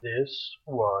This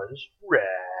was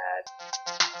rad.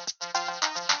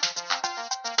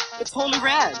 It's totally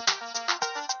rad.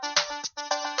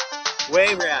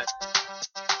 Way rad.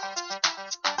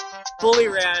 Fully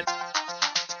rad. I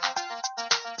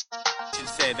should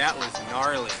say that was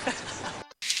gnarly.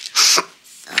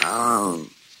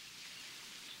 Phone.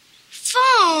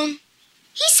 Phone?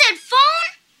 He said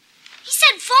phone? He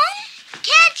said phone?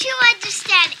 Can't you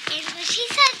understand English? He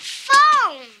said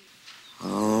phone.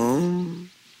 Home?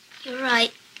 You're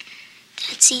right.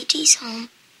 That's E.T.'s home.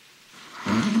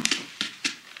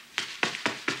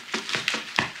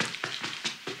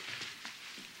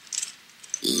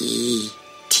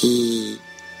 E.T.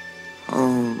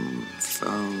 Home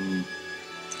phone.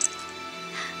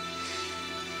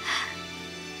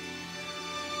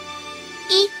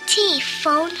 E.T.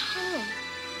 phone home.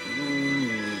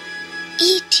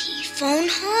 E.T. phone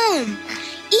home.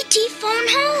 E.T. phone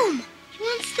home. He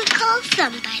wants to call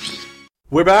somebody.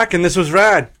 We're back, and this was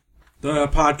Rad, the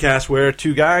podcast where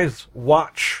two guys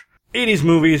watch 80s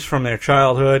movies from their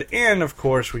childhood, and of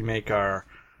course we make our...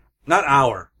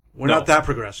 We're not that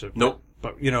progressive. Nope.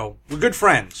 But, you know, we're good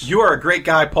friends. You are a great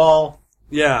guy, Paul.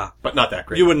 Yeah. But not that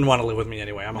great. You wouldn't want to live with me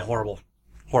anyway. I'm a horrible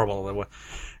to live with.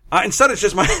 Instead, it's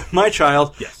just my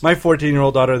child, my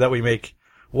 14-year-old daughter that we make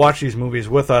watch these movies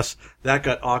with us. That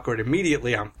got awkward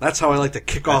immediately. That's how I like to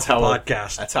kick off the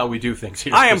podcast. That's how we do things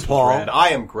here. I am Paul.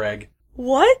 I am Greg.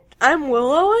 What? I'm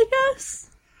Willow, I guess?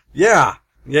 Yeah.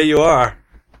 Yeah, you are.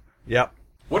 Yep.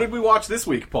 What did we watch this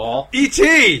week, Paul?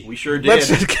 E.T. We sure did. Let's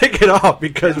just kick it off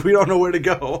because we don't know where to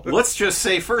go. Let's just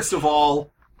say, first of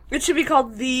all... It should be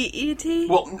called The E.T.?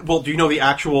 Well, do you know the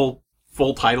actual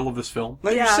full title of this film?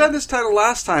 Now, you said this title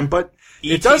last time, but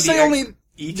it does say only...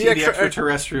 E.T. the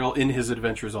extraterrestrial in his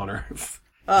adventures on Earth.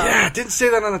 Yeah, it didn't say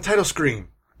that on the title screen.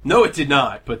 No, it did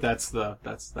not, but that's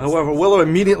However, Willow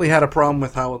immediately had a problem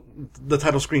with how the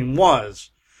title screen was.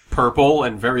 Purple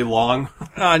and very long.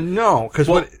 No, because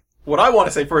what I want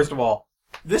to say, first of all,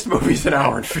 this movie's an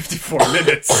hour and 54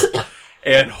 minutes.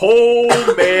 And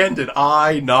oh man, did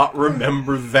I not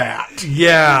remember that.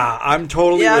 Yeah, I'm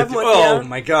totally with you. Oh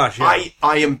my gosh, yeah.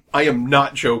 I am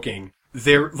not joking.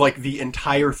 The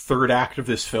entire third act of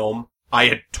this film, I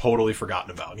had totally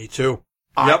forgotten about. Me too.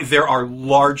 There are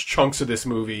large chunks of this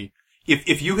movie.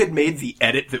 If you had made the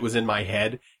edit that was in my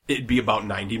head, it'd be about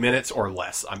 90 minutes or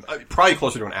less. I'm probably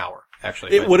closer to an hour,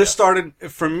 actually. It would have started,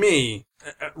 for me,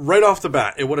 right off the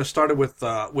bat, it would have started with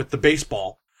the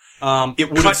baseball. It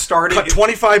would have started... Cut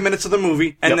 25 minutes of the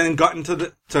movie, and then got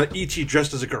into to E.T.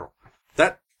 dressed as a girl.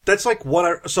 That's like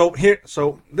what so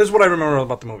this is what I remember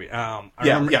about the movie. I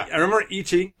remember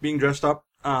E.T. being dressed up,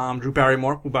 Drew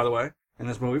Barrymore, who, by the way, in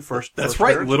this movie, That's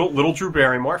right, appearance. Little Drew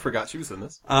Barrymore, I forgot she was in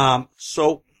this. I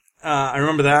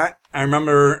remember that. I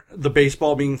remember the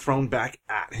baseball being thrown back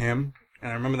at him,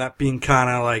 and I remember that being kind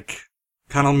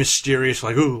of mysterious,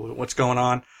 like, ooh, what's going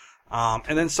on?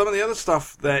 And then some of the other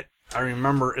stuff that I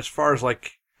remember as far as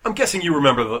like... I'm guessing you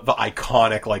remember the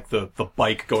iconic, like, the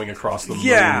bike going across the moon.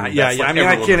 Yeah. Like, I mean,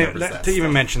 I can't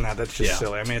even mention that. That's just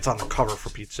silly. I mean, it's on the cover, for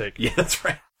Pete's sake. Yeah, that's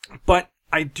right. But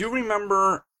I do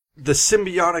remember the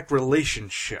symbiotic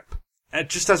relationship,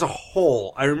 just as a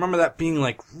whole. I remember that being,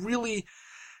 like, really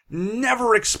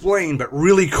never explained, but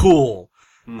really cool.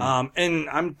 And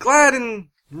I'm glad in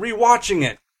rewatching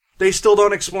it, they still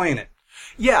don't explain it.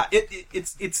 Yeah,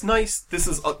 it's nice. This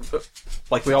is,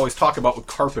 like we always talk about with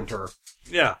Carpenter.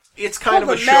 Yeah. It's kind of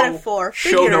a metaphor.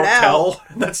 Show don't tell.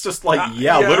 That's just like,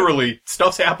 literally,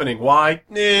 stuff's happening. Why?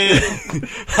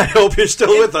 I hope you're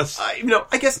still with us.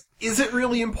 I guess, is it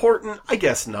really important? I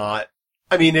guess not.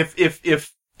 I mean,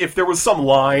 if there was some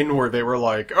line where they were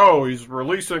like, oh, he's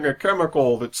releasing a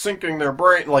chemical that's sinking their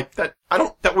brain, like that,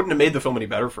 that wouldn't have made the film any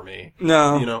better for me.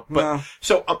 No.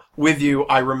 So, with you,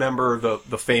 I remember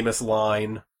the famous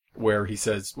line where he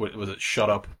says, what was it, shut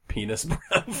up, penis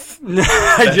breath?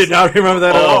 I did not remember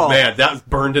that at all. Oh man, that was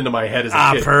burned into my head as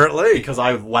a kid. Apparently. Because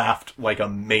I laughed like a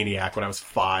maniac when I was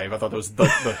 5. I thought that was the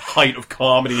height of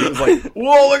comedy. It was like,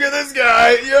 whoa, look at this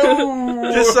guy,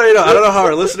 yo! Just so you know, I don't know how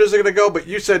our listeners are going to go, but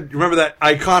you said, remember that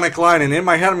iconic line, and in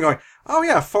my head I'm going, oh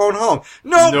yeah, phone home.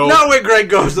 Nope. Not where Greg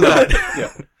goes to that. Yeah.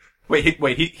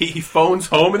 Wait, he phones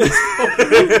home in this film?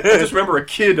 I just remember a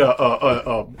kid,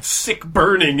 sick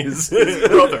burning his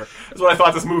brother. That's what I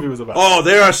thought this movie was about. Oh,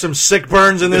 there are some sick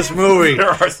burns in this movie. There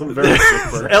are some very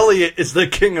sick burns. Elliot is the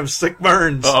king of sick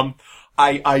burns.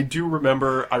 I do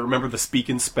remember, the speak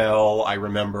and spell. I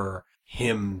remember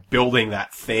him building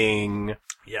that thing.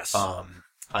 Yes.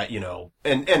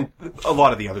 and a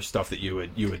lot of the other stuff that you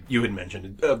had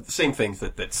mentioned, the same things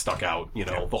that stuck out.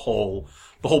 The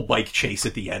whole bike chase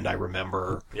at the end. I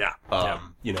remember. Yeah.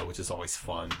 Which is always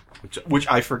fun. Which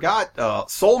I forgot.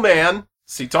 Soul Man.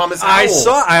 C. Thomas Howell.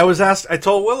 I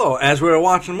told Willow as we were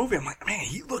watching the movie, I'm like, man,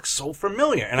 he looks so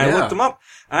familiar. And I looked him up.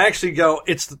 I actually go,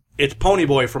 it's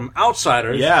Ponyboy from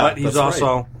Outsiders. Yeah, but he's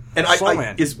also Soul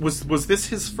Man. Was this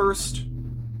his first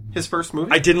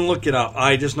movie? I didn't look it up.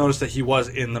 I just noticed that he was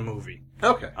in the movie.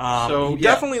 Okay. He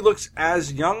definitely looks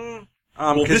as young.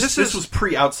 Well, this was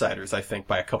pre-Outsiders, I think,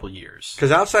 by a couple years.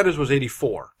 Because Outsiders was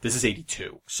 84. This is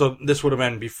 82. So this would have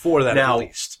been before that at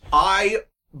least.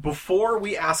 Before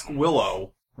we ask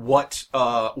Willow what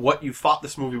you thought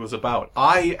this movie was about,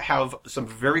 I have some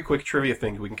very quick trivia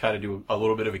things we can kind of do a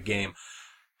little bit of a game.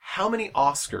 How many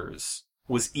Oscars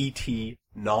was E.T.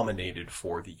 nominated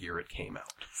for the year it came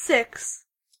out? 6.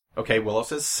 Okay, Willow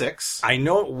says 6. I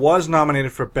know it was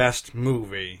nominated for Best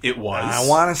Movie. It was. I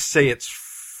want to say it's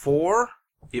 4.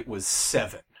 It was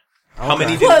 7. Okay. How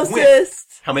many did it win? Closest.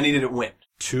 How many did it win?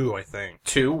 2, I think.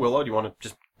 2. Willow, do you want to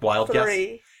just wild 3.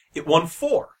 guess? It won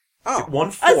 4. Oh. It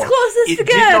won 4. That's closest it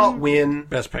again. did not win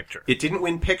Best Picture. It didn't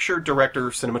win Picture, Director,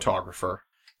 Cinematographer.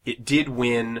 It did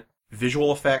win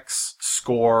Visual Effects,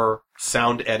 Score,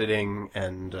 Sound Editing,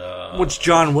 and Which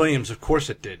John Williams, of course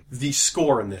it did. the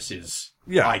score in this is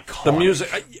iconic. The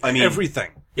music, I mean,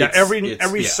 everything. Yeah,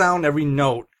 every sound, every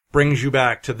note brings you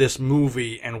back to this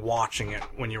movie and watching it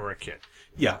when you were a kid.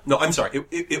 Yeah, no, I'm sorry.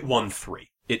 It won 3.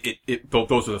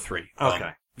 Those are the 3.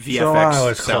 Okay. VFX, So I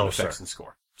was sound closer. effects, and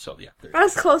score. So yeah, there you I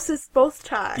was closest both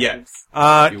times. Yeah.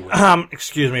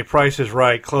 Excuse me, Price is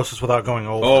Right, closest without going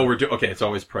over. Oh, okay. It's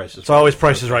always prices. It's always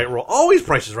Price is Right rule. Always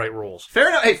Price is Right rules. Fair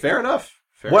enough. Hey, fair enough.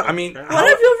 What, I mean, When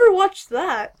have you ever watched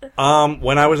that?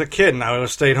 when I was a kid and I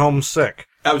was stayed home sick.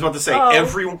 I was about to say Oh,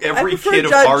 every prefer kid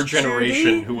of Judge our Judy.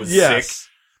 generation who was Yes. sick,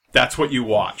 that's what you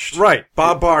watched. Right,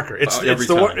 Bob Barker. It's every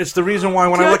the time. it's the reason why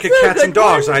when I look at That's a cats and good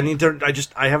dogs, one.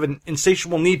 I have an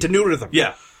insatiable need to neuter them.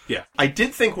 Yeah. I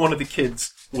did think one of the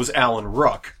kids was Alan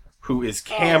Ruck, who is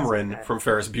Cameron from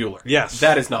Ferris Bueller. Yes.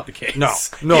 That is not the case. No,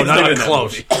 He's not even in that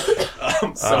close.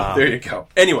 movie. So there you go.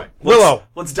 Anyway, Willow.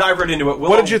 let's dive right into it. Willow.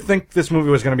 What did you think this movie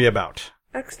was going to be about?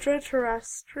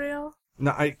 Extraterrestrial?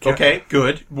 No, I can't. Okay,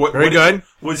 good. Very good.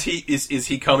 Was he is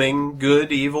he coming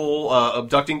good, evil,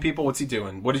 abducting people? What's he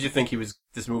doing? What did you think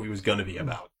this movie was going to be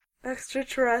about?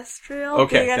 Extraterrestrial?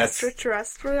 Okay, Being that's-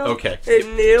 extraterrestrial? Okay.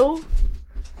 And new?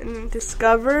 And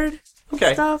discovered?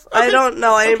 Okay. Stuff? Okay. I don't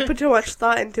know. I Okay. didn't put too much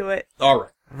thought into it. All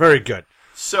right. Very good.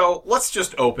 So let's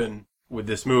just open with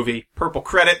this movie. Purple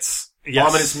credits, Yes.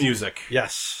 ominous music.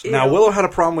 Yes. Ew. Now Willow had a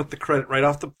problem with the credit right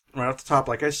off the top.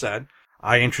 Like I said,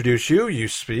 I introduce you. You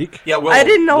speak. Yeah, well, I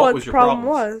didn't know what was the your problem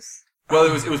problems? was. Well,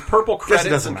 it was purple credits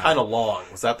doesn't and matter. kind of long.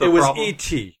 Was that the It was problem?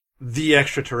 E.T., the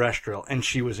extraterrestrial, and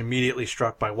she was immediately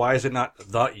struck by why is it not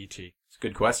the E.T.? It's a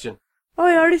good question. Oh,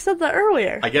 I already said that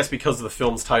earlier. I guess because the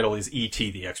film's title is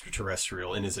E.T. the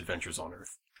Extraterrestrial in His Adventures on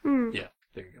Earth. Yeah,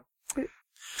 there you go.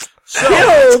 So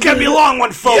it's gonna be a long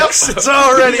one, folks. Yep. It's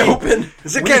already We open.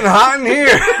 Is it getting hot in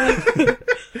here?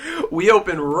 We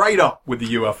open right up with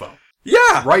the UFO.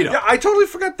 Yeah, Right up. Yeah, I totally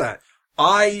forgot that.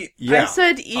 I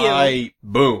said ew.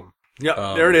 Boom.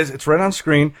 Yeah, there it is. It's right on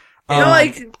screen. You know,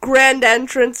 like, grand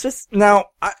entrance, just... Now,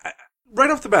 I, right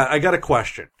off the bat, I got a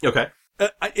question. Okay.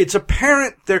 It's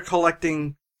apparent they're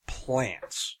collecting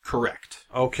plants. Correct.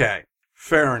 Okay,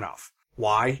 fair enough.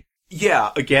 Why?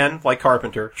 Yeah, again, like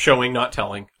Carpenter, showing, not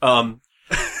telling.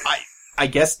 I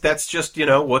guess that's just,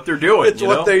 what they're doing. It's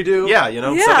what they do. Yeah,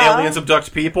 some Yeah. aliens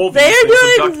abduct people. They're these things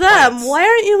doing abduct them. plants. Why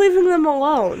aren't you leaving them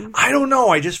alone? I don't know.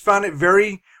 I just found it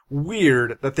very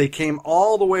weird that they came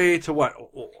all the way to what?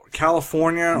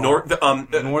 California?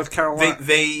 North Carolina?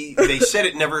 They said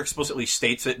it never explicitly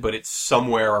states it, but it's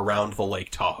somewhere around the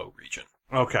Lake Tahoe region.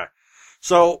 Okay.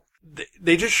 So,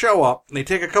 they just show up, and they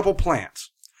take a couple plants.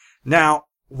 Now,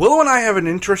 Willow and I have an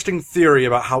interesting theory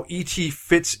about how E.T.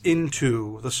 fits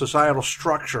into the societal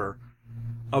structure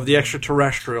of the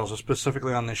extraterrestrials,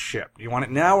 specifically on this ship. Do you want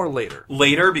it now or later?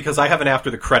 Later, because I have an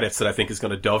after the credits that I think is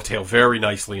going to dovetail very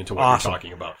nicely into what Awesome. we're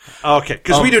talking about. Okay,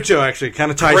 because we do too, actually. Kind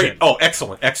of ties Great. in. Oh,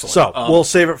 excellent. So, we'll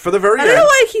save it for the very I end. don't know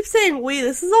why I keep saying we.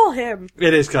 This is all him.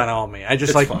 It is kind of all me. I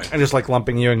just It's fine. I just like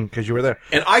lumping you in because you were there.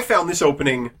 And I found this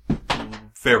opening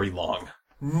very long.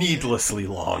 Needlessly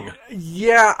long.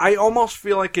 Yeah, I almost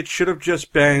feel like it should have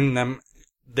just been them.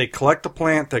 They collect the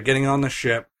plant, they're getting on the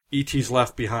ship, E.T.'s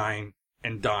left behind,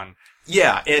 and done.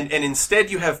 Yeah, and instead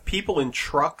you have people in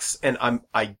trucks, and That's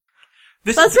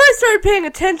where I started paying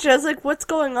attention. I was like, what's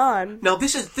going on? Now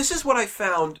this is what I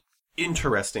found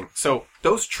interesting. So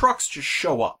those trucks just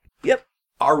show up. Yep.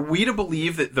 Are we to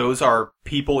believe that those are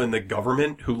people in the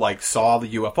government who, like, saw the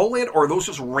UFO land, or are those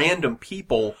just random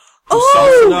people who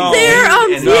saw something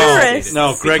they're and theorists.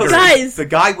 No, Gregory. Because Guys. the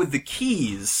guy with the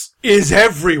keys is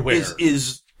everywhere.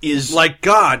 is like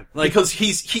God. Like, because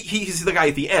he's the guy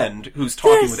at the end who's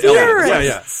talking with They're Elliot. theorists.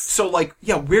 yeah. So, like,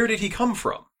 yeah, where did he come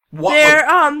from? What,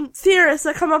 They're theorists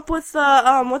that come up with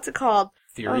what's it called?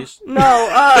 theories?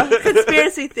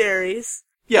 Conspiracy theories.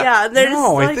 Yeah. Yeah, they're just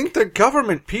no, like, I think they're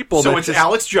government people. So that it's just,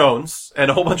 Alex Jones and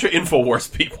a whole bunch of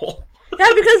InfoWars people. yeah,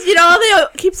 because they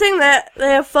keep saying that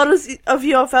they have photos of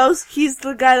UFOs. He's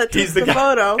the guy that took He's the the guy.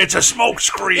 photo. It's a smoke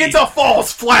screen. It's a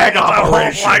false flag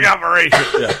operation. flag operation.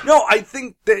 Yeah. No, I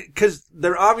think that because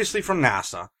they're obviously from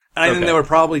NASA, and I think Okay. they were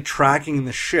probably tracking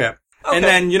the ship. Okay. And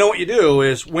then you know what you do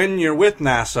is when you're with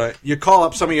NASA, you call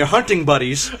up some of your hunting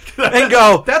buddies and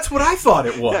go. That's what I thought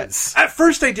it was. At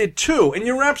first, I did too, and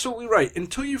you're absolutely right.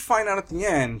 Until you find out at the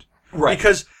end, Right.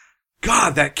 Because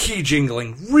God, that key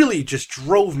jingling really just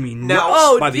drove me nuts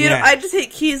Oh, by the dude, end. I just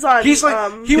hate keys on. He's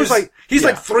like, he's yeah.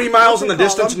 like 3 miles in the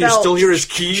What's it distance, called? and you A belt. still hear his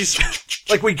keys.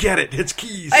 Like, we get it, it's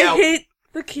keys. I Now- hate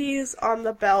the keys on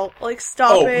the belt. Like,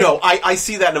 stop Oh, it. no, I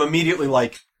see that and I'm immediately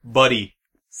like, buddy,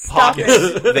 Stop it.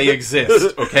 pockets, they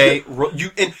exist, okay?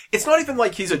 And it's not even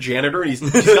like he's a janitor and he's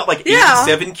got like Yeah.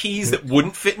 87 keys that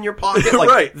wouldn't fit in your pocket. Like,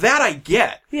 Right. that I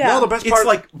get. Yeah. No, the best It's part,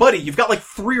 like, buddy, you've got like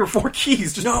 3 or 4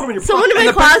 keys, just put them in your Someone pocket. in my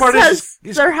And the best class part is has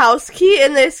he's- their house key,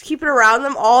 and they just keep it around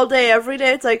them all day, every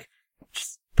day. It's like,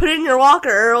 just put it in your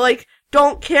locker, or like,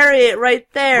 don't carry it right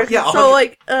there. Well, yeah, 'cause so,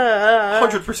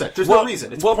 100%. There's no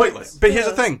reason. It's pointless. But here's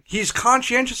the thing: he's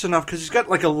conscientious enough because he's got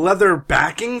like a leather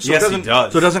backing, so Yes, it he doesn't,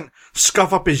 does. so it doesn't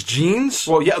scuff up his jeans.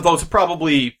 Well, yeah, those are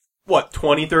probably, what,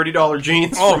 $20, $30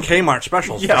 jeans? Oh, Kmart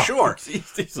specials for sure.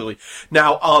 Easily.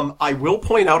 Now, I will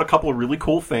point out a couple of really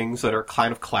cool things that are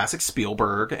kind of classic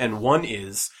Spielberg, and one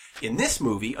is, in this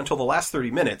movie, until the last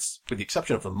 30 minutes, with the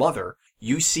exception of the mother,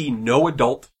 you see no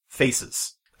adult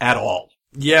faces at all.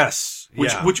 Yes,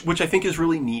 Which I think is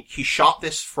really neat. He shot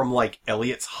this from, like,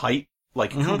 Elliot's height,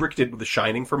 like Kubrick did with The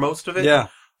Shining for most of it. Yeah.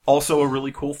 Also a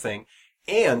really cool thing.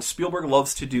 And Spielberg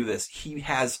loves to do this. He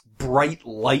has bright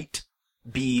light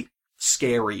be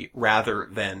scary rather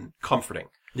than comforting.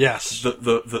 Yes.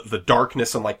 The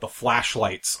darkness and like the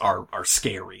flashlights are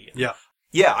scary. Yeah.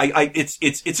 Yeah, it's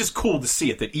just cool to see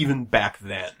it that even back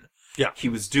then. Yeah. He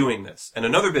was doing this. And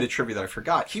another bit of trivia that I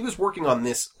forgot, he was working on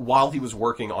this while he was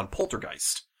working on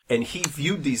Poltergeist. And he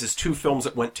viewed these as 2 films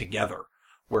that went together,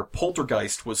 where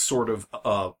Poltergeist was sort of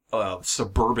a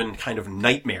suburban kind of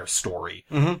nightmare story.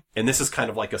 Mm-hmm. And this is kind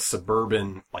of like a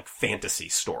suburban, like, fantasy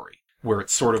story, where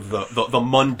it's sort of the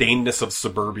mundaneness of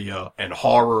suburbia and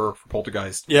horror for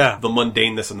Poltergeist. Yeah. The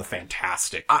mundaneness and the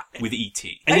fantastic with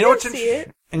E.T. And I you know can what's see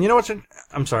it. And you know what's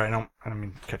I'm sorry, I don't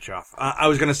mean to cut you off. I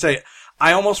was gonna say,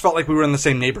 I almost felt like we were in the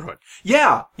same neighborhood.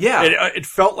 Yeah. It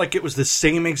felt like it was the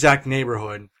same exact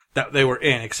neighborhood that they were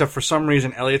in, except for some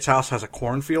reason Elliot's house has a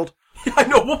cornfield. I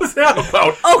know, what was that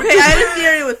about? Okay, I have a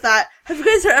theory with that. Have you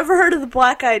guys ever heard of the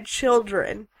Black-Eyed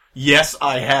Children? Yes,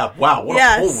 I have. Wow, what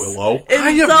Yes. a pull, Willow. And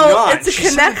I have so not. it's a She said-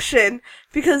 connection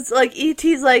because like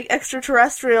E.T.'s like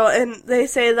extraterrestrial, and they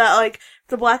say that like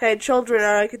the Black-Eyed Children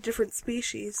are like a different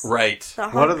species. Right. that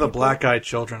What hunt are the people. black-eyed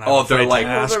children? Oh, they're like-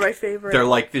 Oh, they're my favorite. They're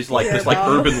like, there's like, Yeah, this like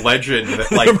no. urban legend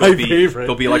that like, They're my there'll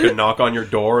favorite. be like a knock on your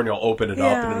door and you'll open it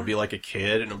up Yeah. and it'll be like a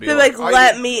kid and it'll be They're like, like,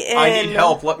 let me in. I need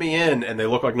help, let me in. And they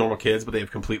look like normal kids, but they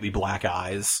have completely black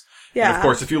eyes. Yeah. And of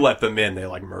course, if you let them in, they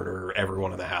like murder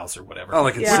everyone in the house or whatever. Oh,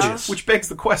 like in Yeah. Switches. Which begs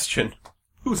the question,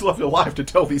 who's left alive to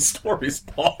tell these stories,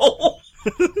 Paul?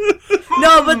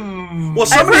 No, but Well, I've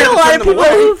somebody heard had a to lot turn of them people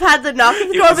away. who've had the knock at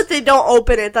the It door, was- but they don't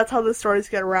open it. That's how the stories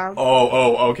get around.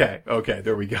 Okay,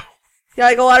 there we go. Yeah,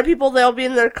 like a lot of people, they'll be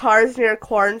in their cars near a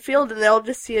cornfield and they'll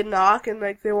just see a knock and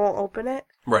like they won't open it.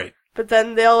 Right. But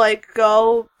then they'll like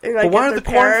go and like But why get are their the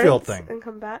cornfield parents thing? and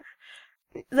come back.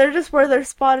 They're just where they're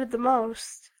spotted the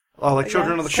most. Oh, like I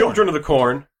Children of guess. the Corn. Children of the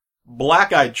Corn,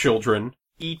 Black-Eyed Children,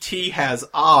 E.T. has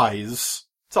eyes.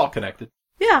 It's all connected.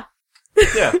 Yeah.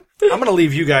 Yeah. I'm going to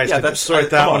leave you guys Yeah, to that's- sort come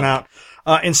that on. one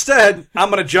out. Instead, I'm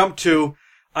going to jump to,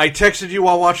 I texted you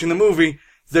while watching the movie,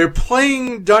 they're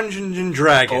playing Dungeons and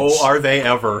Dragons. Oh, are they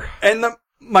ever? And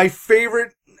my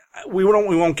favorite, we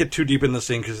won't get too deep in this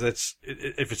thing because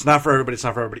if it's not for everybody, it's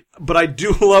not for everybody. But I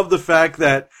do love the fact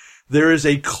that there is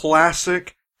a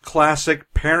classic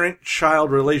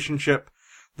parent-child relationship.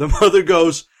 The mother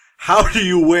goes, "How do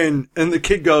you win?" And the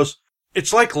kid goes,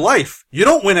 "It's like life. You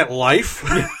don't win at life."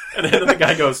 And then the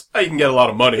guy goes, "Oh, you can get a lot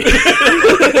of money." Which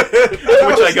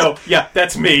I go, "Yeah,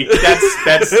 that's me.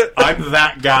 That's I'm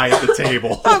that guy at the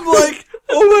table." I'm like,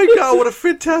 oh my god, what a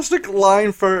fantastic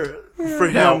line for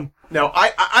him. Now,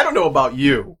 I don't know about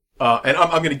you, and I'm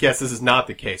going to guess this is not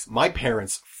the case. My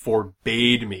parents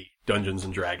forbade me Dungeons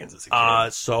and Dragons as a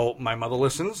kid. So my mother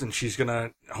listens, and she's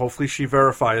gonna, hopefully she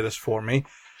verify this for me.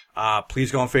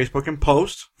 Please go on Facebook and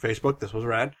post. Facebook, this was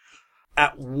rad.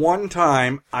 At one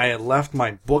time, I had left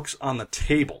my books on the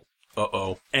table.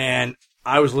 Uh-oh. And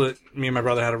me and my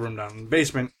brother had a room down in the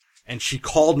basement, and she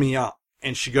called me up,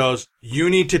 and she goes, "You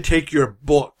need to take your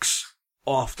books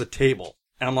off the table."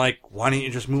 And I'm like, "Why don't you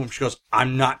just move them?" She goes,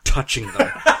 "I'm not touching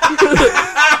them."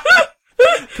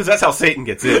 Because that's how Satan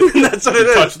gets in. That's what it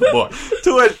is. Touch the book.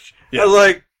 To which I was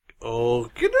like, "Okie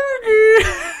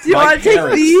dokie." Do you My want to take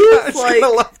parents- these? I just kinda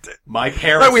left it. My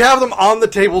parents... Right, we have them on the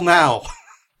table now.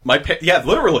 Yeah,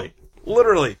 literally.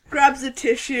 Literally. grabs a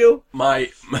tissue.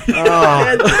 My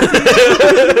And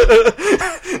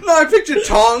No, I pictured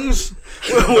tongs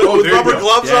with there you rubber go.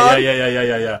 gloves yeah, on.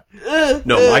 Yeah.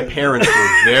 No, my parents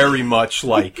were very much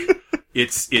like,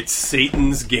 it's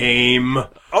Satan's game.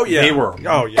 Oh, yeah. They were.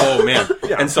 Oh, yeah. Oh, man.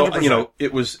 Yeah, and so,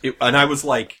 100%. and I was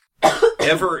like,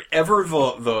 ever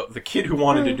the kid who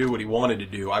wanted to do what he wanted to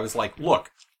do, I was like,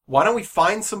 look, why don't we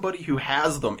find somebody who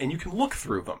has them and you can look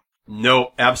through them?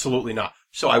 No, absolutely not.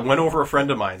 So I went over a friend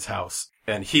of mine's house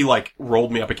and he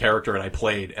rolled me up a character and I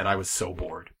played and I was so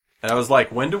bored. And I was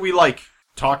like, when do we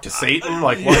talk to Satan?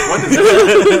 When does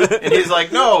this? And he's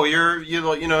like, no, you're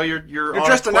on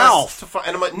just a an quest elf. to find.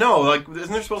 And I'm like, no,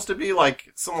 isn't there supposed to be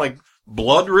some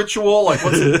blood ritual? What's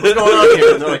going on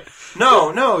here? And they're like,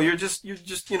 no, you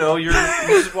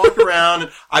just walk around.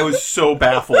 And I was so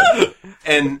baffled.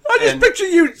 And I just picture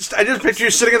you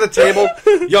sitting at the table,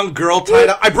 young girl tied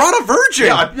up. I brought a virgin.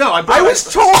 Yeah, I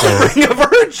was told to bring a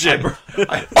virgin.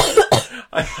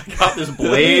 I got this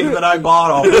blade that I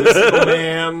bought off of this little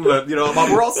man, but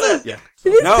we're all set. Yeah.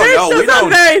 these No, parents we don't sound don't.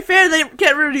 very fair. They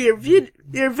get rid of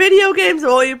your video games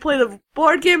while you play the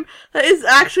board game that is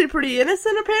actually pretty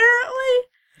innocent, apparently.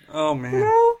 Oh, man.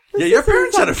 No, Yeah, this your doesn't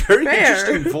parents had a sound very fair.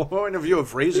 interesting point of view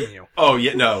of raising you. Oh,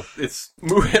 yeah, no. It's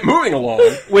moving along.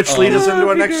 Which leads us into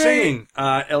our that'd be next great. scene.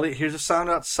 Elliot hears a sound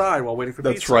outside while waiting for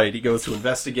That's pizza. right. He goes to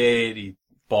investigate. He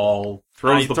throws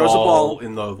He the throws a ball ball.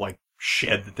 in the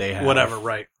shed that they have. Whatever,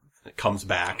 right. It comes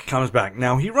back. Comes back.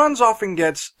 Now, he runs off and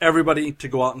gets everybody to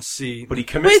go out and see. But he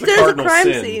commits Wait, the there's a cardinal crime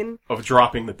sin scene. of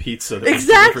dropping the pizza. That was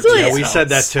Exactly. delivered to Yeah, his we house. said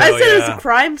that too. I said it was yeah. a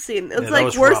crime scene. It's Yeah, that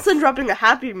was worse rough. than dropping a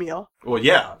Happy Meal. Well,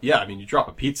 yeah. I mean, you drop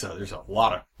a pizza. There's a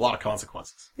lot of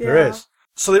consequences. There Yeah. is.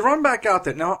 So they run back out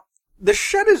there. Now, the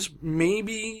shed is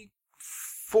maybe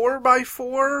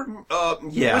 4x4?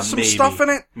 Yeah, With some maybe. stuff in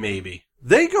it? Maybe.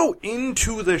 They go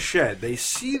into the shed. They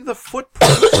see the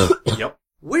footprints. Yep.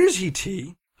 Where's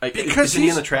E.T.? Because Isn't he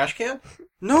in the trash can?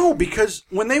 No, because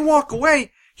when they walk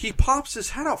away, he pops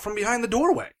his head out from behind the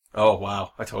doorway. Oh,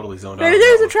 wow. I totally zoned out. Maybe on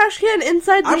there's that a trash can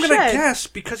inside the I'm shed. gonna guess,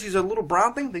 because he's a little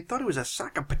brown thing, they thought it was a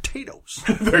sack of potatoes.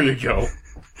 one. There you go.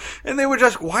 And they were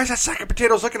just, why is that sack of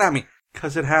potatoes looking at me?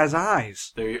 Because it has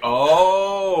eyes.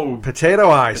 Oh. Potato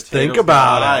eyes. Think Potatoes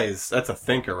about got it. eyes. That's a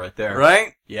thinker right there.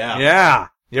 Right? Yeah. Yeah.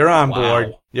 You're on Wow.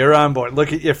 board. You're on board.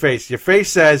 Look at your face. Your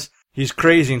face says he's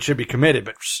crazy and should be committed,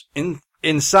 but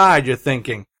inside you're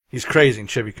thinking he's crazy and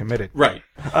should be committed. Right.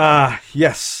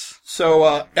 Yes.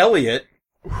 So, Elliot,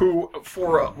 who,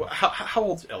 how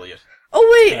old's Elliot?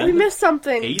 Oh wait, 10? we missed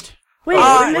something. 8? Wait,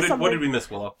 Ah, we What missed something. did we miss,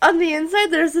 Willow? On the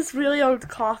inside, there's this really old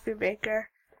coffee maker.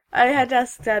 I had to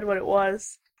ask Dad what it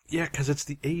was. Yeah, because it's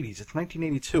the 80s. It's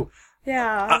 1982.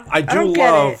 Yeah, I do don't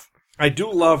get love. it. I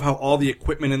do love how all the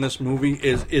equipment in this movie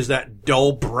is that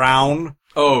dull brown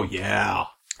Oh, yeah.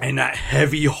 and that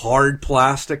heavy hard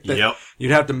plastic that Yep.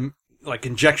 you'd have to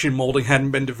injection molding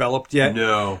hadn't been developed yet.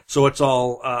 No. So it's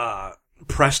all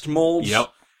pressed molds.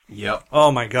 Yep.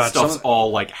 Oh my god. Stuff's some-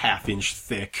 all half-inch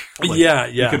thick. Yeah.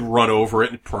 You could run over it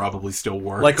and it probably still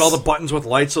works. Like all the buttons with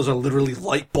lights, those are literally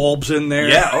light bulbs in there.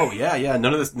 Yeah, oh, yeah.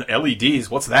 None of this LEDs.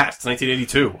 What's that? It's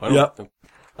 1982. I don't,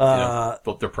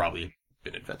 Yep. they're probably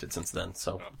been invented since then,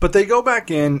 so. But they go back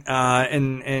in,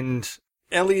 and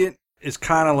Elliot is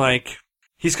kind of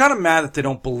he's kind of mad that they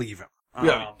don't believe him.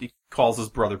 Yeah, he calls his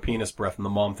brother penis breath and the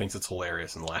mom thinks it's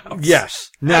hilarious and laughs. Yes.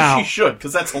 As Now, she should,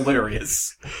 because that's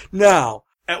hilarious. Now,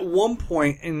 at one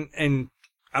point, and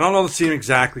I don't know the scene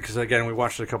exactly because again we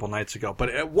watched it a couple nights ago, but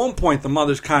at one point the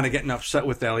mother's kind of getting upset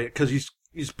with Elliot because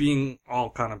he's being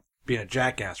a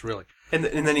jackass, really. And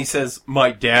then he says,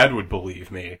 "My dad would believe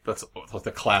me." That's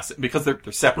the classic because they're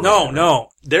separated. No,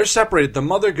 they're separated. The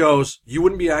mother goes, "You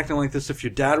wouldn't be acting like this if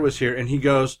your dad was here," and he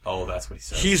goes, Oh, that's what he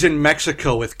says. "He's in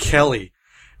Mexico with Kelly,"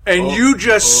 and Oh, you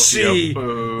just see yeah,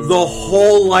 boo. the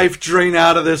whole life drain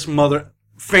out of this mother.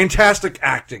 Fantastic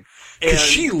acting because And-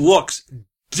 she looks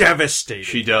devastated.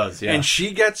 She does, yeah. And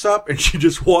she gets up and she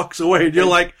just walks away. And you're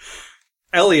like,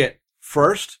 Elliot,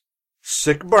 first,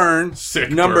 sick burn.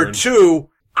 Number burn. 2,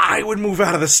 I would move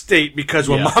out of the state because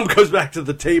when Mom goes back to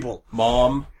the table.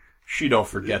 Mom, she don't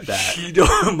forget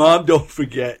that. Mom, don't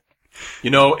forget.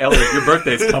 You know, Elliot, your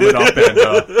birthday's coming up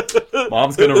and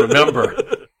Mom's gonna remember.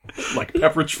 Like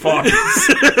Pepperidge Farm.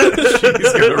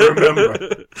 She's gonna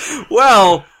remember.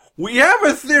 Well, we have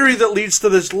a theory that leads to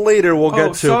this later we'll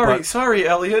get to. Sorry,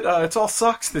 Elliot. It's all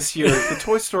socks this year. The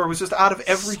toy store was just out of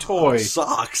every toy.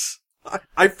 Socks.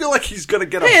 I feel like he's gonna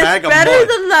get a Hey, bag it's of better mud.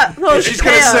 than that. And she's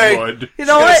gonna pants. say, Mud. You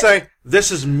know what? say,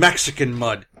 this is Mexican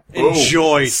mud.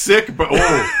 Enjoy. Sick, but You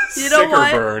know sicker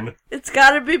what? burn. It's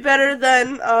gotta be better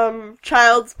than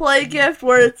Child's Play gift,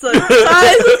 where it's the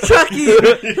size of Chucky,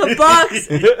 the box,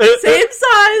 same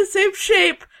size, same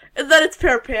shape, and then it's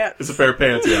pair of pants. It's a pair of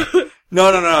pants, yeah. No.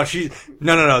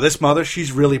 No. This mother,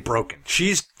 she's really broken.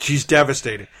 She's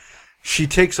devastated. She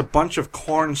takes a bunch of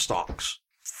corn stalks,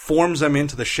 forms them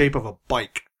into the shape of a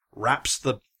bike, wraps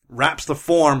the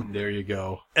form. There you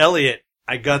go. Elliot,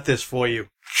 I got this for you.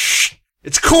 Shh!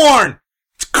 It's corn!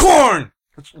 It's corn!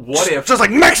 What if? Just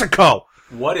like Mexico!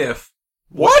 What if?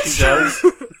 What she does?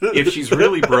 If she's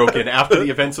really broken after the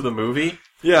events of the movie,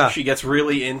 she gets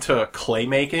really into clay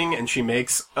making, and she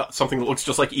makes something that looks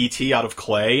just like E.T. out of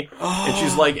clay. Oh. And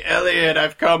she's like, Elliot,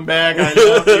 I've come back. I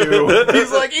love you.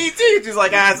 He's like, E.T. She's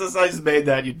like, I just made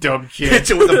that, you dumb kid.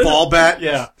 Hits it with a ball bat.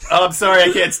 Yeah. Oh, I'm sorry,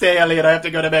 I can't stay, Elliot. I have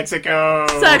to go to Mexico.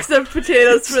 Sacks of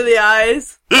potatoes for the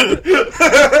eyes.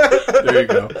 There you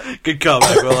go. Good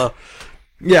comeback, Willow.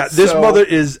 Yeah, this mother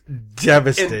is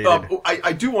devastated. And,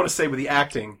 I do want to say with the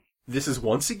acting, this is an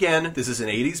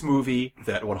 80s movie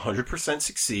that 100%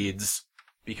 succeeds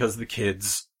because the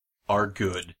kids are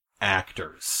good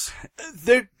actors.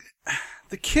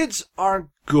 The kids are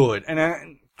good,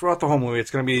 and throughout the whole movie,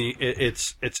 it's going to be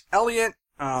it's Elliot,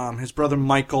 his brother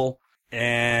Michael,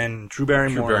 and Drew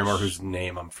Barrymore. Drew Barrymore, whose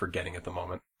name I'm forgetting at the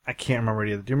moment. I can't remember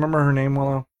it either. Do you remember her name,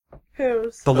 Willow?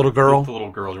 Who's? The little girl? The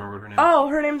little girl. Do you remember her name? Oh,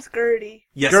 her name's Gertie.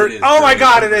 Yes, Gert- it is. Oh my Gertie.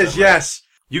 God, it is. Yes.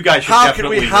 You guys should How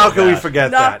definitely can we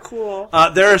forget that? Not cool.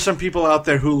 There are some people out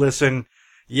there who listen.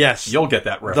 Yes. You'll get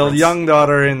that reference. The young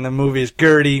daughter in the movie is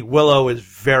Gertie. Willow is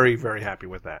very, very happy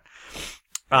with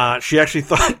that. She actually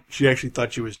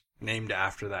thought she was named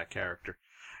after that character.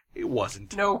 It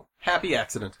wasn't. No, happy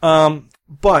accident.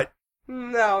 But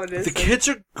No, it isn't. the kids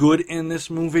are good in this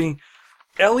movie.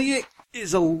 Elliot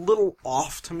is a little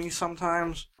off to me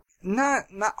sometimes. Not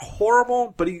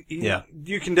horrible, but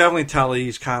you can definitely tell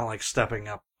he's kind of like stepping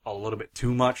up a little bit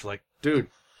too much. Like, dude,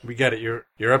 we get it.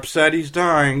 You're upset he's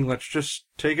dying. Let's just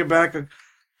take it back a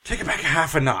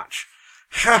half a notch.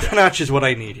 Half a notch is what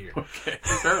I need here. Okay,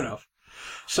 fair enough.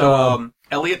 So,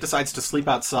 Elliot decides to sleep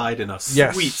outside in a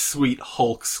sweet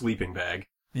Hulk sleeping bag.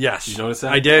 Yes. Did you notice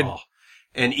that? I did. Oh.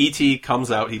 And E.T. comes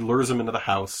out, he lures him into the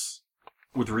house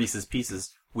with Reese's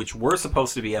Pieces, which were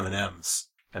supposed to be M&M's.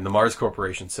 And the Mars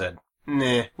Corporation said,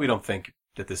 nah, we don't think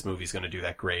that this movie's going to do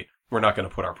that great. We're not going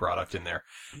to put our product in there.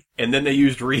 And then they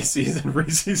used Reese's, and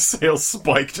Reese's sales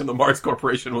spiked, and the Mars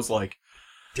Corporation was like,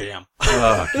 damn.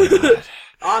 Oh, God.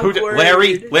 Awkward.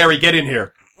 Larry, get in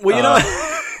here. Well, you know,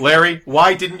 Larry,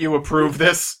 why didn't you approve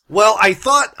this? well, I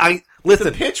thought listen.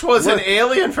 The pitch was an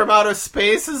alien from outer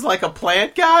space is like a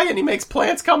plant guy, and he makes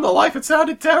plants come to life. It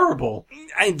sounded terrible.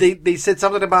 They said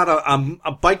something about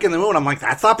a bike in the moon. I'm like,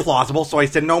 that's not plausible. So I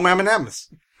said no M&Ms.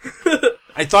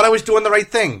 I thought I was doing the right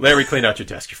thing. Larry, clean out your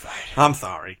desk. You're fired. I'm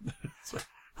sorry.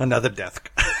 Another death.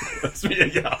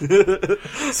 Yeah.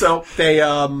 So they,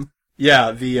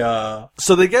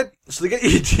 So they get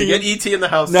E.T. They get E.T. in the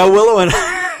house. Now Willow.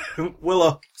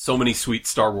 So many sweet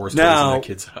Star Wars toys Now-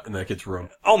 in that kid's room.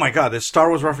 Oh my God, there's Star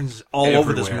Wars references all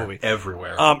over this movie.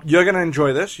 Everywhere. You're gonna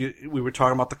enjoy this. We were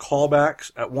talking about the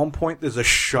callbacks. At one point, there's a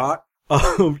shot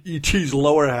of E.T.'s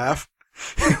lower half.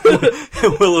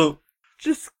 Willow.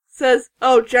 Just says,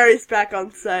 oh, Jerry's back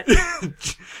on set.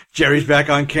 Jerry's back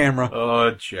on camera.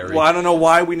 Oh, Jerry. Well, I don't know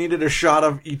why we needed a shot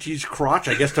of E.T.'s crotch.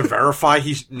 I guess to verify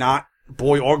he's not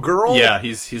boy or girl. Yeah,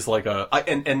 he's like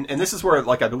and this is where,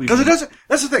 like, I believe... Because it doesn't,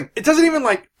 that's the thing. It doesn't even,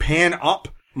 like, pan up.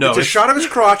 No. It's a shot of his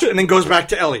crotch and then goes back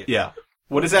to Elliot. Yeah.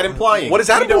 What is that implying? What is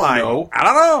that We don't implying? know. I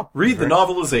don't know. Read the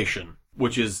novelization,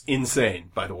 which is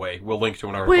insane, by the way. We'll link to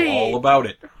an article Wait. all about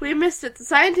it. We missed it. The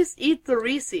scientists eat the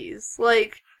Reese's.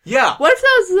 Like, Yeah. what if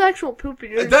that was his actual poop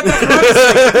in your That's what I'm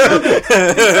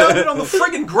saying. They found it on the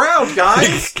friggin' ground,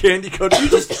 guys. Candy coated. You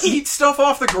just eat stuff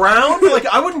off the ground? Like,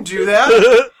 I wouldn't do that.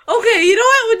 Okay, you know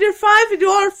what? When you're 5 and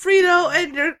you order Frito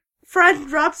and your friend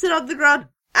drops it on the ground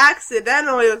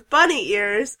accidentally with bunny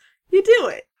ears, you do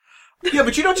it. Yeah,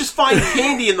 but you don't just find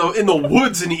candy in the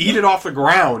woods and eat it off the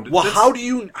ground. Well, how do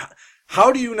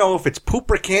you know if it's poop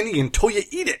or candy until you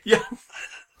eat it? Yeah.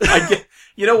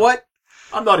 You know what?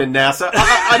 I'm not in NASA.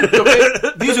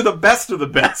 These are the best of the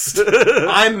best.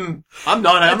 I'm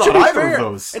not either of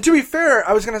those. And to be fair,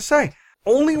 I was going to say,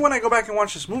 only when I go back and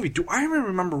watch this movie do I even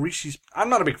remember Reese's. I'm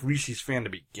not a big Reese's fan to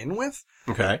begin with.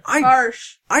 Okay.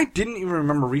 Harsh. I didn't even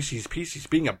remember Reese's Pieces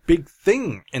being a big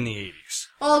thing in the 80s.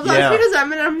 Well, that's because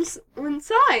M&M's were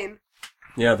inside.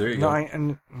 Yeah, there you go.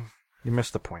 And you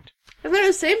missed the point. And they're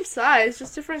the same size,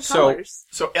 just different colors.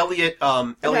 So Elliot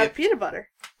have peanut butter.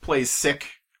 plays sick.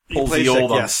 He Pulls plays the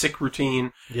old sick, yes. sick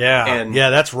routine. Yeah. And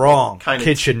that's wrong. kinda-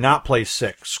 Kids should not play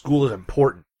sick. School is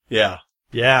important. Yeah.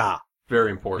 Yeah.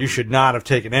 Very important. You should not have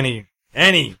taken any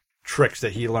tricks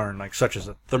that he learned, like such as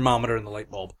a thermometer and the light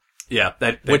bulb. Yeah.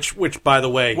 Which, by the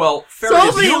way, Well, So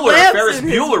Ferris many Bueller, lamps Ferris in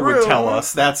his Bueller would room. tell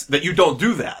us that you don't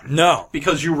do that. no.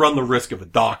 Because you run the risk of a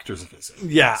doctor's visit.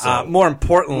 Yeah. So, More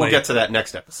importantly, We'll get to that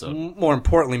next episode. more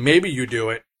importantly, maybe you do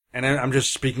it, and I'm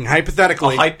just speaking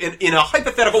hypothetically. In a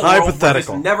hypothetical world where this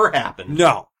Hypothetical. never happened.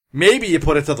 No. Maybe you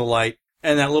put it to the light,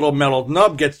 and that little metal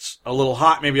nub gets a little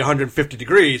hot, maybe 150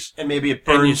 degrees, And maybe it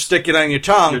and you burns stick it on your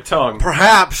tongue. your tongue.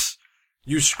 Perhaps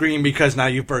you scream because now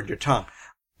you've burned your tongue.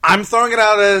 I'm throwing it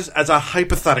out as a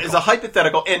hypothetical. It's a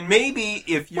hypothetical, and maybe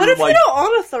if you're What if like... you don't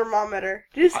own a thermometer?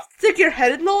 Do you just stick your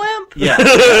head in the lamp? Yeah.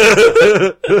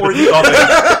 Or the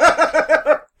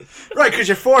other. Right, because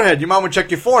your forehead. Your mom would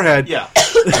check your forehead. Yeah.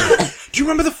 Do you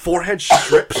remember the forehead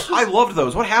strips? I loved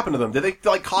those. What happened to them? Did they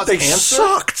cause They cancer?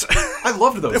 sucked. I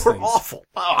loved those They were things. awful.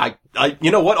 Oh,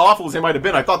 you know what awful as they might have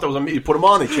been. I thought that was you put them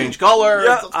on, they changed color.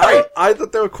 Yeah, It's great. I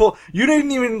thought they were cool. You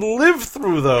didn't even live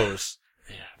through those.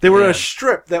 They were Yeah. a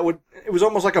strip that it was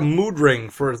almost like a mood ring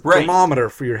for a Right. thermometer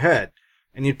for your head.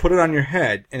 And you'd put it on your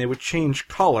head, and it would change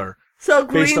color. So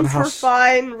Based on greens how for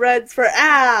fine, reds for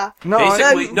No,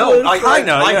 Basically, then no, blue I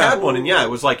kinda, yeah. had one, and yeah, it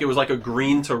was like a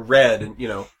green to red, and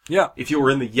yeah. if you were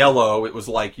in the yellow, it was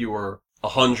like you were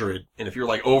 100, and if you were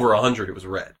like over 100, it was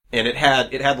red. And it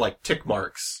had like tick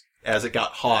marks as it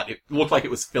got hot. It looked like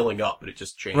it was filling up, but it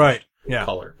just changed Right. Yeah.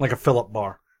 color. Like a Philip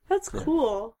bar. That's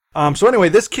cool. So anyway,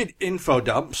 this kid info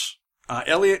dumps.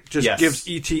 Elliot just Yes. gives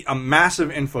E.T. a massive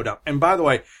info dump. And by the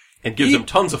way, And gives him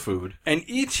tons of food. and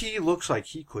E.T. looks like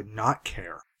he could not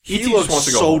care. E.T. He just looks wants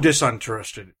to go so home.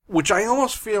 disinterested, which I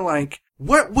almost feel like,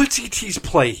 what's E.T.'s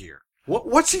play here?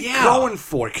 What's he going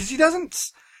for? Because he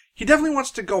definitely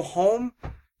wants to go home,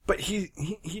 but he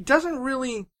doesn't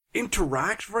really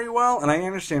interact very well. And I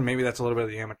understand maybe that's a little bit of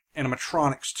the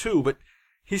animatronics too, but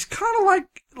he's kind of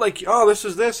like, oh, this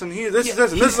is this, and this is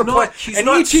this, and this is the play. And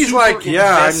E.T.'s super like,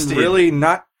 yeah, invested. I'm really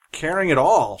not caring at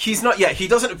all. He's not, he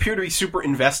doesn't appear to be super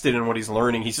invested in what he's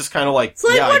learning. He's just kind of like, It's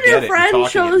like yeah, I when get your it. friend You're talking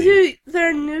at shows me. you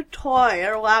their new toy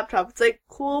or laptop. It's like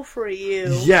cool for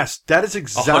you. Yes, that is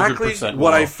exactly 100%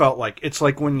 what wow. I felt like. It's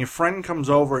like when your friend comes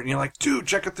over and you're like, dude,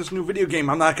 check out this new video game.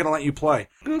 I'm not going to let you play.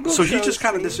 Google So he's shows just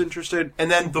kind of me. disinterested. And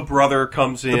then the brother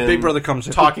comes in. The big brother comes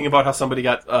in. Talking about how somebody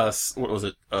got,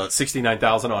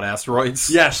 69,000 on asteroids.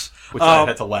 Yes. Which I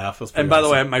had to laugh. It was pretty And by the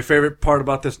way, awesome. my favorite part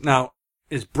about this, now,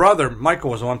 his brother,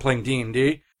 Michael, was the one playing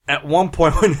D&D. At one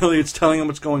point when Elliot's telling him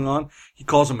what's going on, he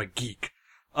calls him a geek.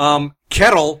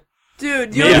 Kettle.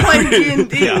 Dude, you were playing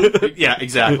D&D. Yeah,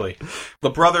 exactly. The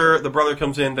brother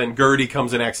comes in, then Gertie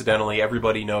comes in accidentally.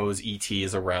 Everybody knows E.T.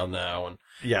 is around now, and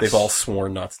Yes. they've all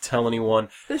sworn not to tell anyone.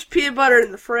 There's peanut butter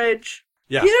in the fridge.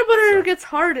 Yeah. Peanut butter gets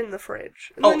hard in the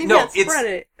fridge. And Oh, then you no, can't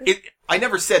spread it. I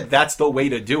never said that's the way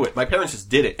to do it. My parents just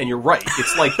did it, and you're right.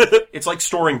 It's like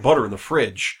storing butter in the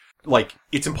fridge. Like,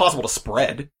 it's impossible to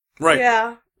spread. Right.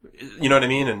 Yeah. You know what I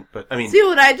mean? See,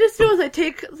 what I just do is I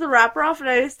take the wrapper off and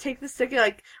I just take the stick and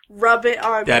like rub it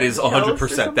on. That is toast or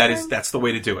 100%. That's the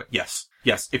way to do it. Yes.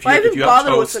 If Why you even have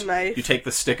bother with toast, a knife? you take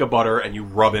the stick of butter and you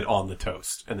rub it on the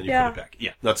toast, and then you put it back.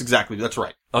 Yeah, that's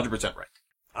right. 100% right.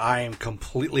 I am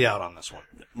completely out on this one.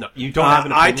 No, you don't have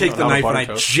an opinion I take on the how to knife and butter I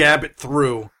toast? jab it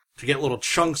through to get little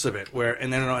chunks of it,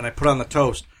 and I put it on the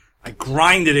toast. I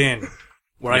grind it in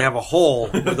where I have a hole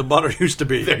where the butter used to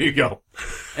be. There you go.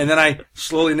 And then I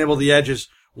slowly nibble the edges,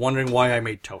 wondering why I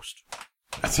made toast.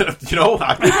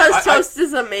 Because toast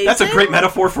is amazing. That's a great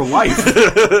metaphor for life.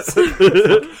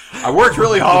 I worked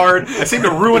really hard. I seem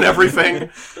to ruin everything,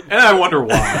 and I wonder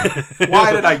why.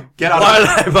 Why did I get out? Why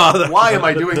did I bother? Why am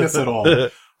I doing this at all?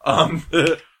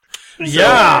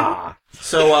 Yeah.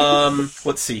 So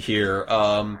let's see here.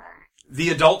 The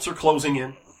adults are closing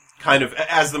in. kind of,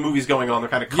 as the movie's going on, they're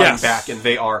kind of cutting Yes. back, and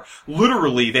they are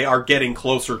getting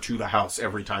closer to the house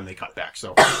every time they cut back.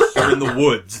 So they're in the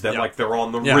woods, then like they're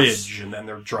on the Yes. ridge, and then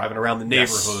they're driving around the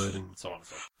neighborhood, and so on and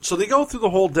so forth. So they go through the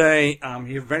whole day.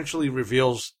 He eventually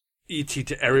reveals E.T.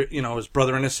 to his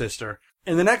brother and his sister.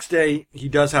 And the next day, he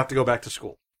does have to go back to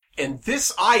school. And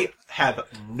this, I have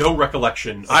no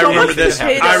recollection of. I remember much this.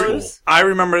 potatoes. I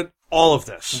remember all of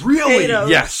this. Really? Potatoes.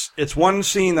 Yes, it's one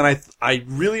scene that I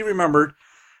really remembered.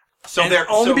 So And they're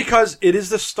only so, because it is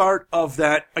the start of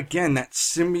that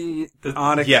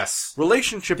symbiotic yes,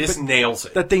 relationship. this nails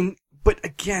it. But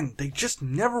again, they just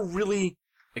never really.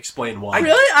 Explain why.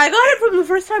 Really? I got it from the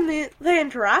first time they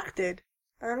interacted.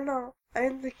 I don't know. I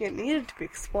didn't think it needed to be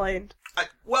explained.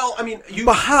 You.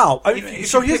 But how? I If mean, you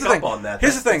so pick here's the up thing. on that,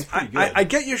 Here's the thing. that's pretty good. I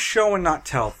get your show and not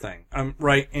tell thing.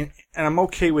 Right, and I'm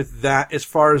okay with that as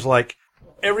far as like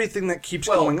everything that keeps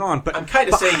going on. But I'm kind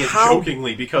of but saying it how-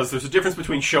 jokingly because there's a difference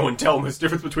between show and tell, and there's a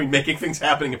difference between making things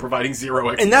happening and providing zero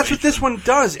explanation. And that's what this one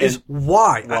does, is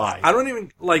why. Why? I don't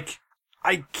even, like,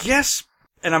 I guess,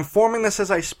 and I'm forming this as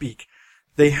I speak,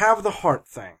 they have the heart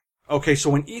thing. Okay, so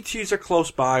when ETs are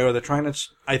close by, or they're trying to,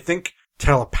 I think,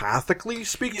 telepathically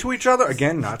speak to each other,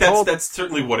 again, not told, That's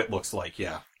certainly what it looks like,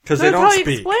 yeah. because they That's don't how he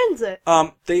speak. explains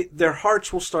it. Their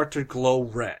hearts will start to glow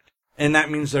red, and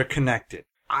that means they're connected.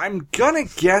 I'm gonna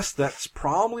guess that's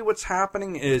probably what's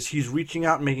happening, is he's reaching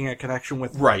out and making a connection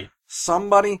with Right.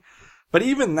 somebody. But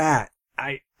even that,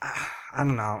 I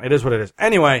don't know. It is what it is.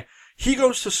 Anyway, he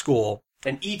goes to school.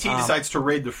 And E.T. decides to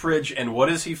raid the fridge, and what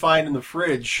does he find in the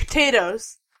fridge?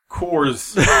 Potatoes.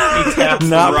 Coors. He taps the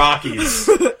No. Rockies.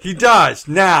 He does.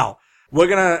 Now, we're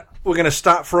gonna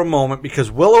stop for a moment because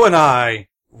Willow and I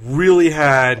really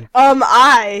had.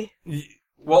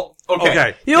 Well,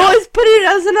 okay. You always put it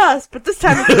as an us, but this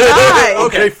time it's an I.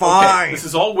 Okay, fine. This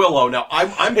is all Willow. Now, I'm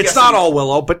It's guessing, not all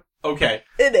Willow, but Okay.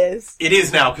 It is. It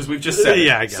is now, because we've just said it.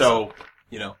 Yeah, I guess So,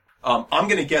 I'm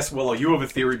gonna guess, Willow, you have a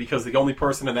theory because the only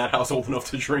person in that house old enough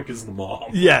to drink is the mom.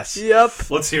 yes.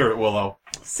 Yep. Let's hear it, Willow.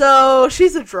 So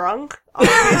she's a drunk,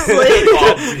 obviously.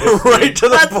 Right to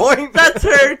the point. That's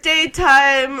her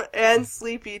daytime and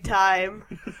sleepy time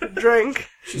drink.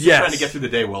 She's Yes. trying to get through the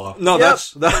day, Willow. No, Yep.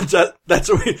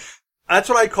 that's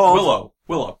what I call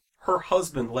Willow, her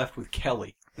husband left with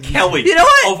Kelly. Kelly. You know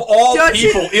what? Of all Don't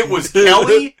you- people, it was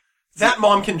Kelly. That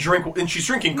mom can drink, and she's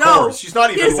drinking No. Coors. She's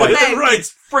not even Here's the like, thing. right,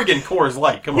 it's friggin' Coors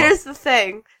Light. Come on. Here's the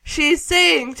thing. She's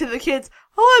saying to the kids,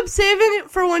 "Oh, I'm saving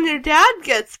it for when your dad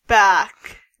gets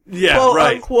back." Yeah, Quote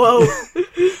right. unquote.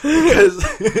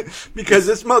 because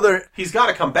this mother, He's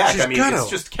gotta come back. She's I mean, gotta. it's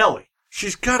just Kelly.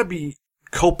 she's got to be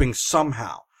coping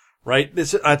somehow, right?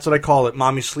 That's what I call it,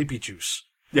 mommy sleepy juice.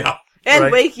 Yeah. And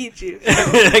Right. wakey juice.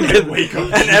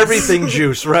 and everything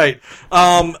juice, right?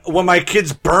 When my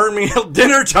kids burn me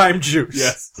dinner time juice.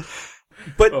 Yes.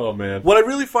 But Oh, man. what I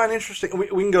really find interesting, we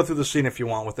can go through the scene if you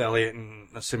want with Elliot and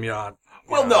the symbiote.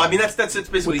 Well, no, I mean, that's it's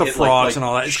basically with the it, frogs and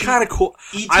all that. It's kind of cool.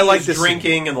 E.T. I like is this scene.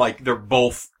 drinking, and like they're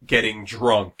both getting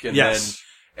drunk, and Yes.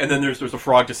 then there's a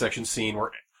frog dissection scene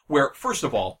where first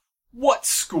of all, what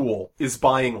school is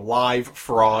buying live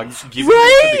frogs, giving them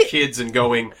to the Right? kids, and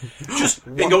going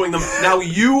them? Now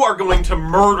you are going to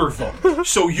murder them,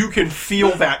 so you can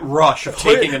feel that rush of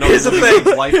taking another Here's the living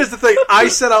thing. life. Here's the thing. I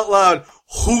said out loud,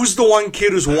 "Who's the one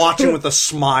kid who's watching with a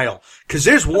smile?" Because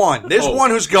there's one. There's Oh. one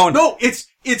who's going. No, it's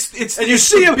And you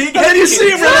see him. big And then you see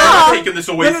him. You're not taking this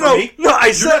away from me. No, I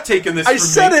You're said. not taking this I from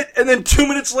said me. it, and then 2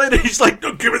 minutes later, he's like,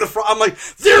 "No, give me the frog." I'm like,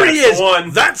 "There he That's is. the one.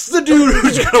 That's the dude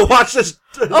who's gonna watch this."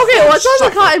 Okay, what's on the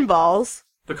suffer. cotton balls?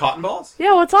 The cotton balls?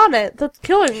 Yeah, what's on it? That's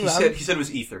killing He them. said it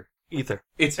was ether. Ether.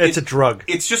 It's a drug.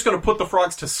 It's just going to put the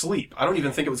frogs to sleep. I don't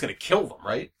even think it was going to kill them,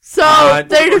 right? So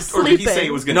they're just Or sleeping. did he say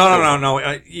it was going to?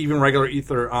 No. Even regular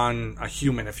ether on a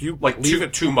human. If you Like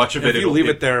leave too much of it. if you leave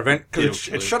it there, because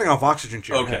it'll- it's shutting off oxygen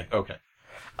to your Okay. head. Okay.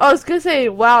 I was gonna say,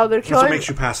 wow, they're That's killing. what makes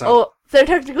you pass out. Oh, they're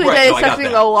technically Right, no, I got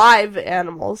dissecting that. alive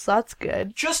animals. That's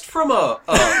good. Just from a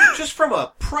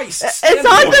price It's standpoint.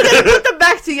 not like they're gonna put them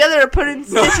back together, put in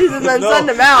stitches, and then No, send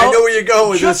them out. I know where you're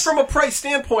going with Just this. from a price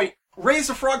standpoint, raise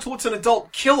a frog till it's an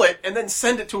adult, kill it, and then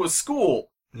send it to a school.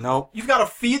 Nope. You've got to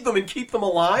feed them and keep them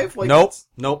alive. Like Nope.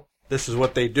 Nope. This is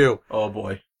what they do. Oh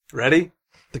boy. Ready?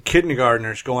 The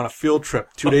kindergartners go on a field trip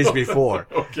 2 days before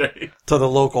Okay. to the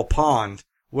local pond.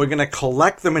 We're going to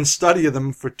collect them and study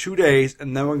them for 2 days,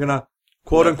 and then we're going to,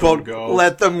 quote Let unquote, them go.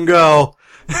 let them go.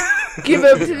 Give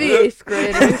them to the 8th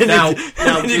graders. Now,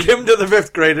 And you give them to the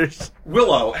 5th graders.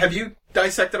 Willow, have you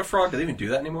dissected a frog? Do they even do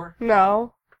that anymore?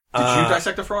 No. Did you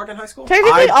dissect a frog in high school?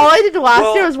 Technically, all I did last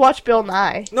well- year was watch Bill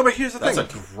Nye. No, but here's the That's thing.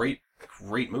 a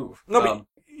great move. No, but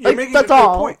You're making that's a good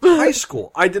all. point. High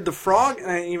school. I did the frog,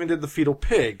 and I even did the fetal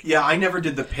pig. Yeah, I never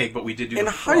did the pig, but we did do In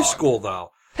the high frog. school,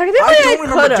 though. Technically, I don't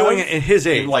remember could've. doing it at his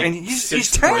age. In, like, and he's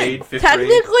 6th 10. grade, 5th grade.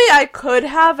 Technically, I could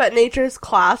have at Nature's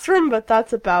Classroom, but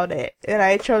that's about it. And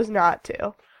I chose not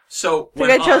to. So I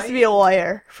think I chose to be a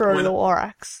lawyer for the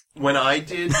Lorax. when I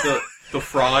did the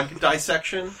frog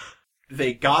dissection,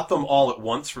 they got them all at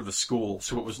once for the school,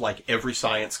 so it was like every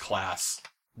science class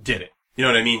did it. You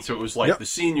know what I mean? So it was like Yep. the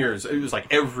seniors, it was like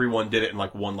everyone did it in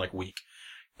like one week.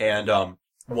 And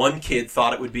one kid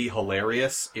thought it would be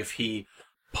hilarious if he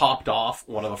popped off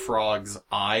one of the frog's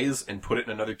eyes and put it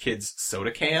in another kid's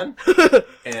soda can.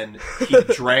 And he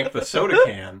drank the soda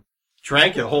can,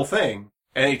 drank the whole thing,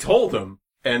 and he told him.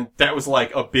 And that was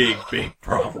like a big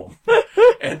problem.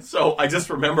 And so I just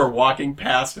remember walking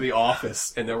past the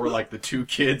office and there were like the two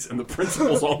kids and the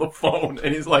principal's on the phone.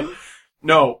 And he's like,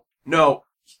 no,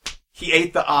 he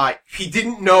ate the eye. He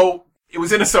didn't know it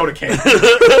was in a soda can.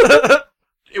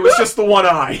 It was just the one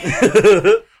eye.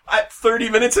 30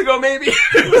 minutes ago, maybe?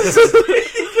 It was just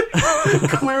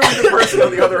clearly the person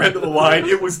on the other end of the line.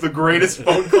 It was the greatest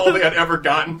phone call they had ever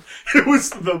gotten. It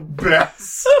was the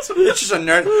best. It's just a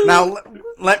nerd. Now,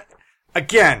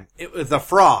 again, it was the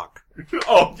frog.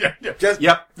 Oh, yeah.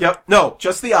 Yep. No,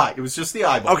 just the eye. It was just the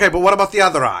eyeball. Okay, but what about the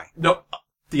other eye? No,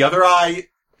 the other eye,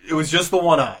 it was just the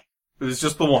one eye. It was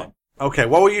just the one. Okay,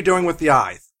 what were you doing with the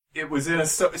eye? It was in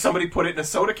somebody put it in a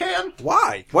soda can?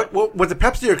 Why? What was it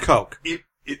Pepsi or Coke?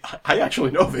 I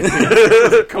actually know this.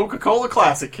 It was a Coca-Cola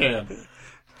Classic can.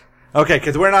 Okay,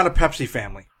 because we're not a Pepsi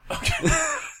family. Okay.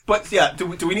 But yeah, do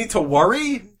we need to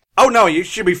worry? Oh no, you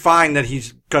should be fine that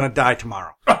he's gonna die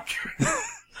tomorrow. Okay.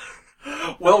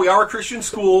 Well, we are a Christian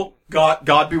school.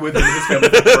 God be with him and his family.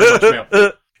 Very much,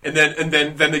 ma'am.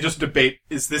 And then they just debate,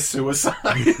 is this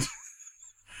suicide?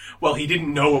 Well, he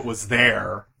didn't know it was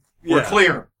there. We're Yeah.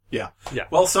 clear. Yeah.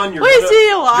 Well, son, Wait, is he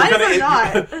alive or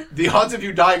not? The odds of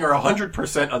you dying are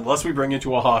 100% unless we bring you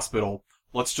to a hospital.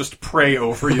 Let's just pray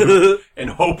over you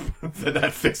and hope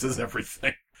that fixes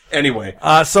everything. Anyway.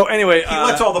 So anyway, he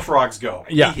lets all the frogs go.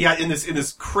 Yeah. He in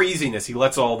this craziness, he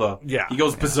lets all the, he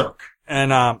goes berserk.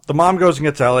 And, the mom goes and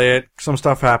gets Elliot. Some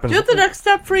stuff happens. Do you know what the next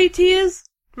step for ET is?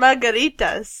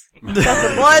 Margaritas. Got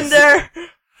the blender.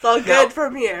 It's all good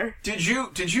from here. Did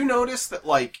you notice that,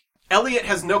 like, Elliot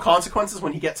has no consequences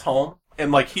when he gets home,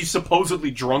 and, like, he's supposedly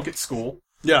drunk at school?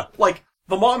 Yeah. Like,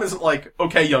 the mom isn't like,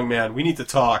 okay, young man, we need to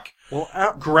talk. Well,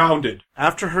 grounded.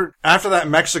 After that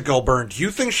Mexico burn, do you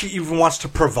think she even wants to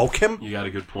provoke him? You got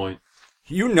a good point.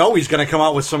 You know he's gonna come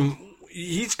out with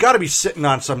he's gotta be sitting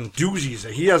on some doozies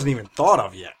that he hasn't even thought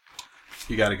of yet.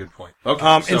 You got a good point.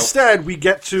 Okay. Instead, we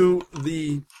get to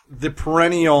the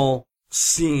perennial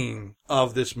scene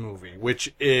of this movie,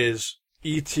 which is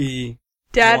E.T.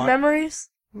 Dad memories?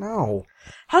 No.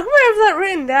 How come I have that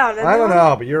written down? I don't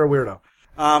know, but you're a weirdo.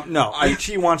 No,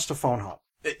 E.T. wants to phone home.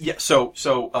 Yeah, so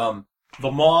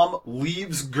the mom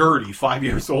leaves Gertie, 5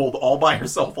 years old, all by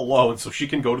herself alone, so she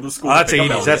can go to the school. Oh, that's to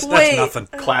pick up 80s. Elliot. That's nothing.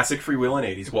 Classic freewheeling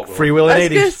 80s. What will Freewheeling 80s. I was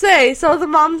gonna say, so the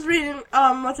mom's reading,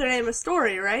 what's her name, a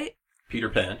story, right? Peter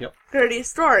Pan, yep. Gertie's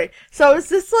story. So is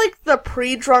this like the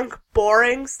pre-drunk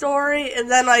boring story?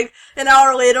 And then like an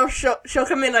hour later she'll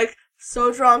come in like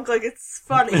so drunk like it's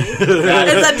funny. And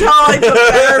then tell like the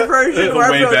better version where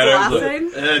everyone's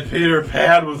laughing. And Peter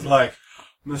Pan was like,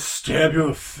 I'm gonna stab you in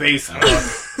the face,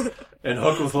 Hook. And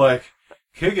Hook was like,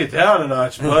 kick it down a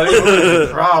notch, buddy. What's the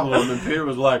problem? And Peter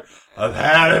was like, I've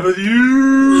had it with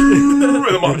you. And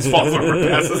the mom just falls over and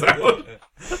passes out.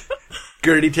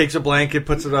 Gertie takes a blanket,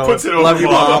 puts it over. Love you,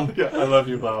 Mom. Yeah, I love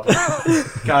you, Mom.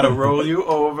 Gotta roll you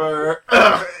over.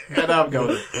 And I'm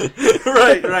going.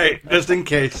 Right. Just in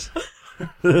case.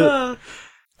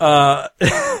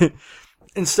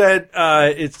 Instead,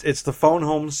 it's the phone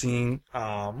home scene,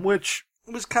 which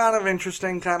was kind of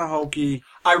interesting, kind of hokey.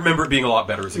 I remember it being a lot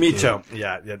better as a kid. Me too.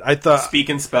 Yeah. I thought Speak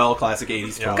and Spell, classic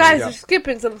 80s film. Guys, you're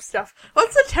skipping some stuff.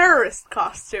 What's the terrorist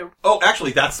costume? Oh,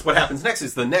 actually, that's what happens next.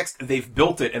 They've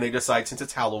built it and they decide since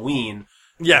it's Halloween,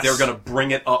 yes, they're gonna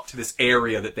bring it up to this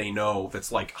area that they know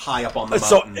that's like high up on the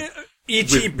So mountain.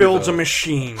 E.T. builds a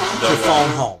machine to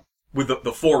phone home. With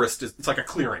the forest, it's like a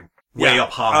clearing. Way up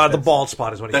high. The bald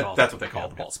spot is what he calls it. That's what they call it,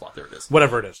 the bald spot. There it is.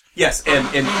 Whatever it is. Yes,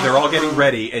 and they're all getting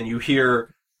ready, and you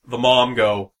hear the mom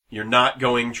go, "You're not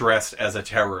going dressed as a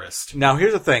terrorist." Now,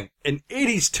 here's the thing. An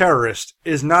 80s terrorist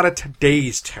is not a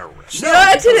today's terrorist. You know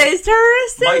what today's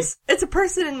terrorist is? It's a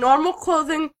person in normal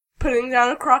clothing putting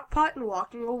down a crock pot and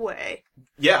walking away.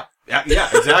 Yeah,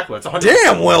 exactly. It's 100%.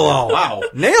 Damn, Willow. Wow.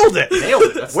 Nailed it.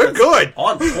 We're good.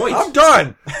 On point. I'm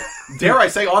done. Dare I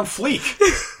say on fleek.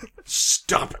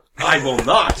 Stop it. I will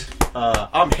not.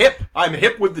 I'm hip. I'm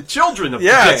hip with the children of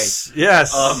Yes, today.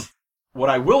 yes. What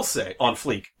I will say, on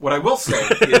fleek, what I will say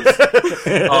is,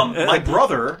 my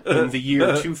brother, in the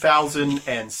year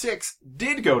 2006,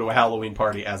 did go to a Halloween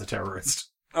party as a terrorist.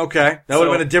 Okay, that would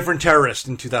have been a different terrorist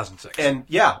in 2006.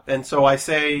 And so I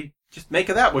say, just make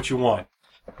of that what you want.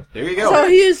 There you go. So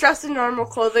he was dressed in normal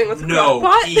clothing with a No,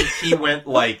 crockpot? he went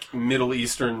like Middle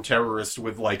Eastern terrorist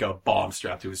with like a bomb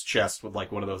strapped to his chest with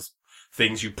like one of those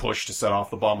things you push to set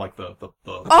off the bomb, like the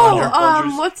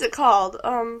plungers. What's it called?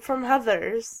 From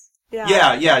Heathers.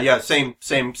 Yeah. Same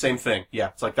thing. Yeah,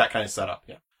 it's like that kind of setup.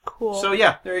 Yeah. Cool. So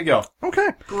yeah, there you go.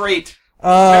 Okay. Great.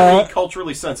 Very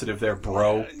culturally sensitive there,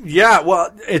 bro. Yeah,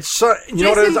 well, it's you know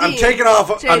what it is.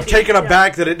 I'm taken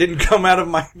aback that it didn't come out of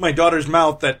my daughter's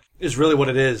mouth. That is really what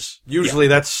it is. Usually,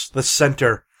 that's the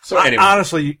center. So anyway,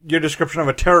 honestly, your description of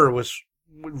a terror was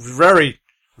very,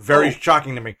 very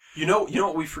shocking to me. You know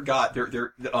what we forgot?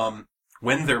 They're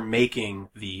when they're making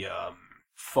the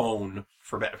phone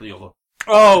for the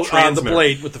the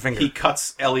blade with the finger.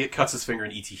 Elliot cuts his finger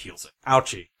and E.T. heals it.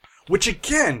 Ouchie. Which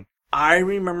again, I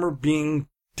remember being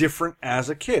different as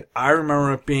a kid. I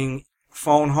remember it being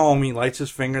phone home, he lights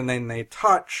his finger and then they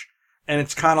touch, and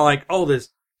it's kind of like,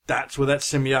 that's where that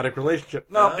symbiotic relationship.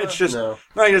 No, it's just, no,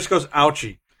 he just goes,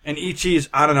 ouchie. And E.T. is,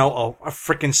 I don't know, a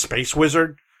freaking space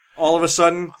wizard all of a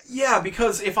sudden. Yeah,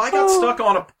 because if I got stuck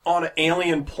on an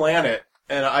alien planet,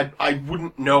 and I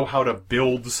wouldn't know how to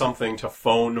build something to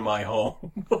phone my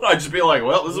home. I'd just be like,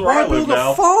 well, this is where I live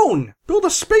now. Build a phone. Build a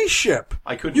spaceship.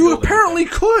 I couldn't. You apparently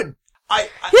could. He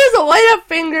has a light up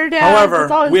finger, Dad.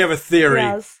 However, we have a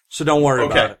theory, so don't worry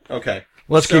about it. Okay.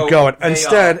 Let's keep going.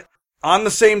 Instead, on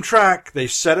the same track, they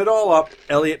set it all up.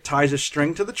 Elliot ties a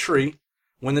string to the tree.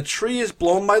 When the tree is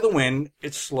blown by the wind,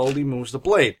 it slowly moves the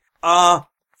blade.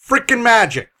 Freaking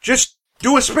magic. Just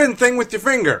do a spin thing with your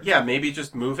finger. Yeah, maybe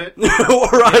just move it.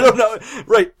 Or I don't know.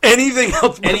 Right. Anything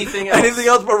else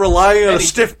but relying on a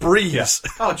stiff breeze.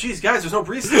 Yeah. Oh, geez, guys, there's no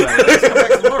breeze tonight. Let's come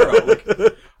back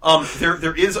tomorrow.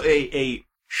 There is a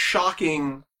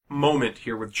shocking moment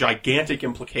here with gigantic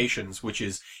implications, which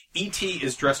is E.T.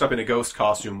 is dressed up in a ghost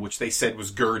costume, which they said was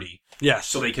Gertie. Yes.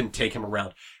 So they can take him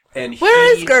around. And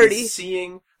where is Gertie? Is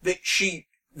seeing that she's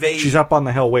up on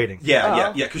the hill waiting.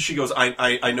 Yeah, because she goes,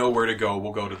 I know where to go.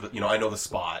 We'll go to the, I know the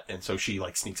spot. And so she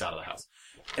like sneaks out of the house.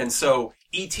 And so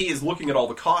E.T. is looking at all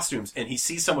the costumes and he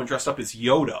sees someone dressed up as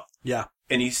Yoda. Yeah.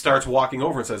 And he starts walking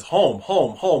over and says, home,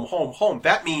 home, home, home, home.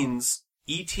 That means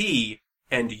E.T.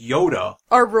 and Yoda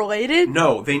are related?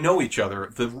 No, they know each other.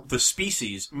 The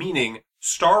species, meaning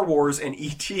Star Wars and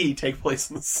E.T. take place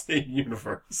in the same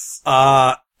universe.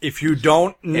 If you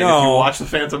don't know... And if you watch The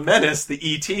Phantom Menace, the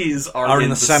E.T.s are in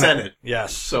the Senate.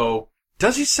 Yes. So...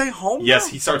 Does he say home? Yes,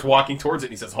 now? He starts walking towards it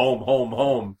and he says, home, home,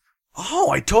 home. Oh,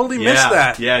 I totally missed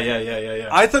that. Yeah.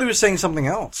 I thought he was saying something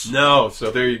else. No, so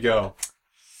there you go.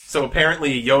 So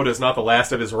apparently Yoda's not the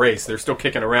last of his race. They're still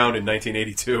kicking around in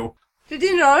 1982. Did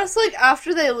you notice, like,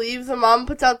 after they leave, the mom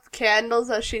puts out the candles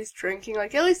as she's drinking?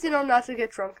 Like, at least you know not to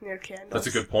get drunk near candles. That's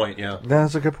a good point, yeah.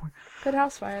 That's a good point. Good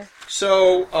house fire.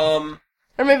 So,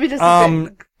 or maybe just a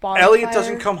big bonfire. Elliot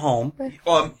doesn't come home.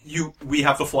 We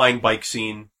have the flying bike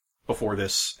scene before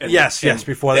this. And, yes,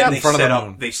 before that, in front of the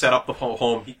moon. They set up the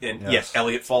home, and yes,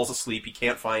 Elliot falls asleep.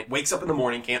 He wakes up in the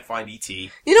morning, can't find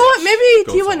E.T. You know what? Maybe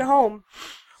E.T. went home.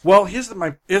 Well, here's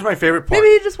my favorite part.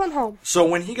 Maybe he just went home. So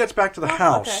when he gets back to the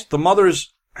house, the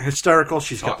mother's hysterical.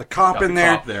 She's got the cop in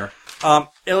there.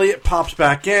 Elliot pops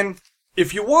back in.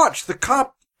 If you watch, the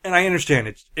cop, and I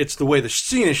understand it's the way the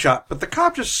scene is shot, but the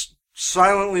cop just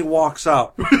silently walks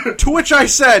out. To which I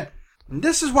said,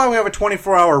 this is why we have a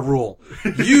 24-hour rule.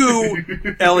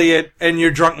 You, Elliot, and your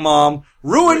drunk mom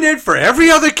ruined it for every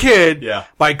other kid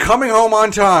by coming home on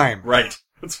time. Right.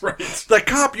 That's right. The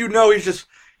cop,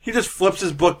 he just flips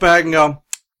his book bag and go,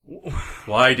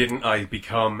 why didn't I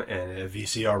become a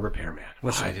VCR repairman?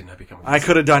 Listen, why didn't I become a VCR? I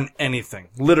could have done anything.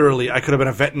 Literally, I could have been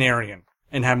a veterinarian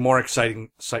and had more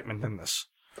excitement than this.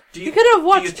 You could have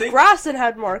watched grass and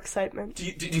had more excitement. Do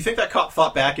you think that cop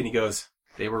thought back and he goes,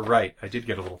 they were right. I did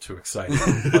get a little too excited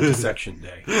on Dissection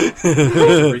Day. I have to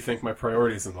rethink my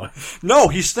priorities in life. No,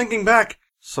 he's thinking back.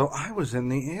 So I was in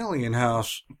the alien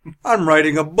house. I'm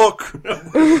writing a book.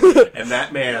 And that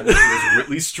man was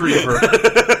Whitley Strieber,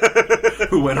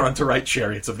 who went on to write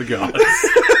Chariots of the Gods.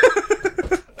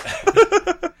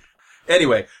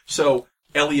 Anyway, so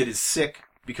Elliot is sick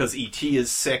because E.T.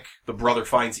 is sick. The brother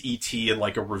finds E.T. in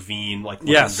like a ravine, like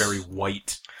looking very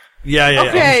white. Yeah.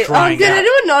 Okay, did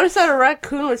anyone notice that a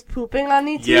raccoon was pooping on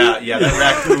E.T.? Yeah, that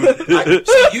raccoon.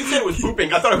 So you said it was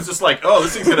pooping. I thought it was just like, oh,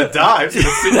 this thing's gonna die. It's gonna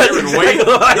sit there and wait.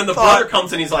 And then the brother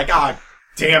comes and he's like,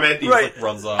 damn it. He Right. like,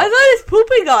 runs off. I thought he was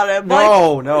pooping on him.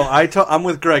 No, I'm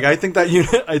with Greg. I think I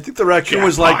think the raccoon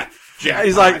was like, Jackpot.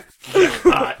 he's like,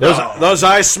 Jackpot. those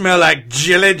eyes smell like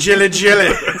jelly.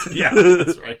 Yeah,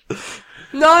 that's right.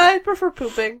 No, I prefer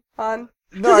pooping on.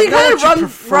 No, Because he I know kind what you of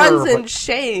prefer, runs in but-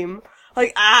 shame.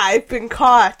 Like, I've been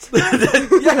caught.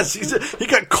 Yes, he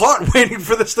got caught waiting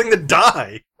for this thing to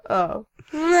die. Oh.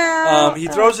 Nah, He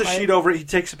throws the that's sheet fine. over it. He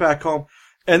takes it back home,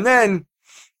 and then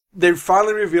they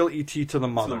finally reveal E.T. to the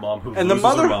mother. the mom who and the loses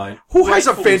her mother, mind. who has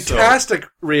a Rightfully so. fantastic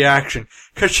reaction,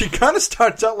 because she kind of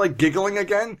starts out like giggling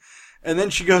again, and then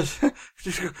she goes,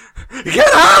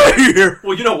 "Get out of here!"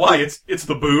 Well, you know why? It's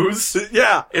the booze.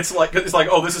 Yeah. It's like,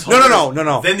 oh, this is No, no, hilarious.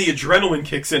 no. Then the adrenaline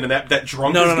kicks in, and that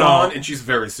drunk No, is no, no. gone, and she's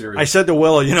very serious. I said to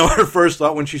Willow, you know what her first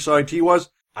thought when she saw E.T. was?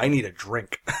 I need a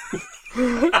drink.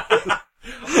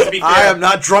 To be fair, I am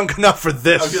not drunk enough for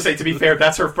this. I was gonna say, to be fair,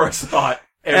 that's her first thought.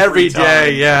 Every time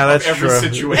day, yeah, of that's every true.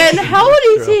 situation. And how would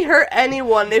E.T. hurt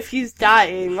anyone if he's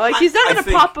dying? Like, he's not I gonna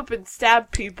think- pop up and stab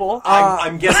people.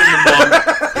 I'm guessing the mom.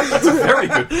 That's a very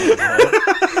good point.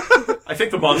 Mom. I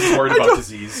think the mom's worried about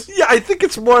disease. Yeah, I think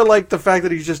it's more like the fact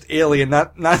that he's just alien,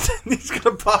 not he's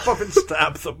gonna pop up and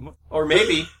stab them. Or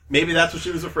maybe that's what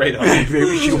she was afraid of.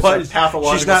 Maybe she Just was. a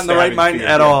pathological She's not in the right stabbing mind fear.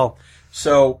 at all.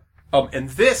 So, and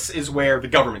this is where the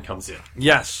government comes in.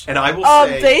 Yes. And I will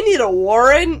say, They need a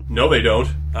warrant. no, they don't.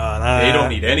 They don't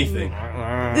need anything.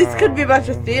 These could be a bunch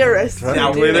of theorists.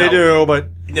 Now, Technically they do, but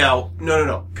Now,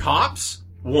 no. Cops,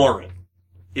 warrant.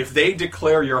 If they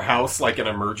declare your house like an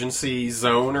emergency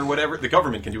zone or whatever, the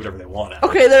government can do whatever they want. Out.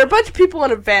 Okay, there are a bunch of people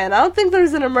in a van. I don't think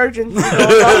there's an emergency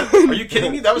going on. Are you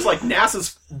kidding me? That was like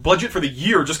NASA's budget for the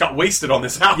year just got wasted on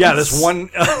this house. yeah, this one.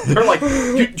 They're like,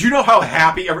 do you know how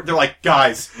happy? They're like,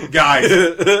 guys, we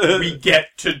get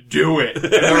to do it.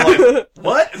 And they're like,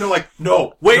 what? And they're like,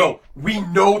 no, Wait. no, we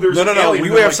know there's no. aliens. We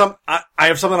And they're have like, some. I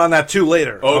have something on that too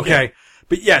later. Okay.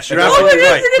 But yes, you're Oh my absolutely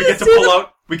God, right. you're We get to See pull the-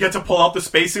 out. We get to pull out the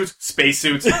spacesuits.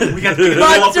 Spacesuits. We get to pull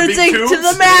out the Monsters big Inc. tubes. to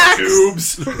the max.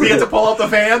 Tubes. We get to pull out the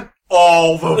van.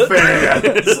 All the fans.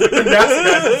 And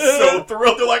that's so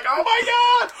thrilled. They're like, oh my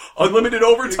god! Unlimited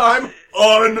overtime.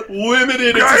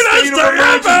 Unlimited. It's a state of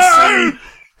emergency.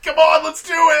 Come on, let's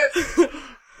do it.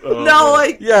 No,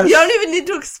 like, Yes. you don't even need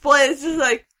to explain. It's just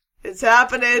like, it's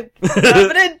happening. It's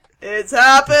happening. It's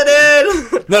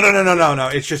happening. No.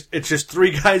 It's just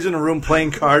three guys in a room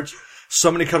playing cards.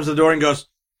 Somebody comes to the door and goes,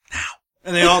 now.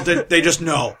 And they just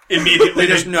know. Immediately,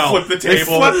 They just know. Flip the They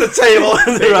table. flip the table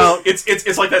and they're out.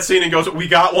 It's like that scene and goes, we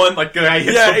got one. Like the guy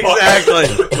hits Yeah, the button. exactly.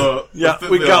 Yeah,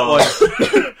 we got one.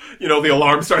 You know, the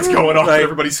alarm starts going off Right. and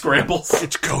everybody scrambles.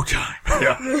 It's go time.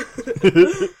 Yeah.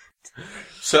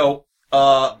 So,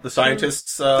 the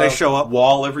scientists, They show up.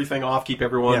 wall everything off, keep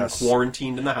everyone Yes.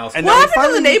 quarantined in the house. And What then we happened to the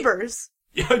finally- neighbors?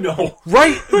 yeah, I know.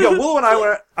 Right? Yeah, Will and I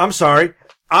were. I'm sorry.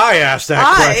 I asked that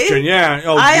question. Yeah.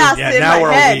 Oh, I you- asked yeah. it in Now my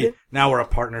we're head. a we. Now we're a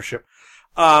partnership.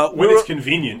 When it's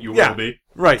convenient, you Yeah. will be.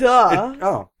 right.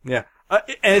 Duh. Yeah. And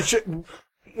it's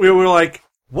we were like,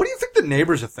 what do you think the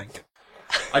neighbors are thinking?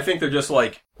 I think they're just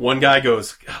like, one guy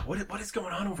goes, what is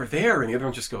going on over there? And the other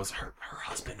one just goes, her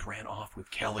husband ran off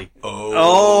with Kelly.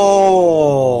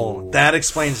 Oh, that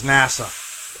explains NASA.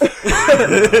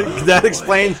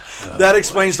 that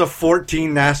explains the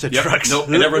 14 NASA Yep. trucks. Nope.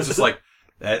 And everyone's just like,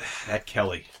 that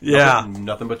Kelly. Yeah.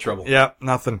 Nothing but trouble. Yeah,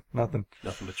 nothing. Nothing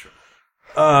but trouble.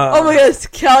 Oh my gosh,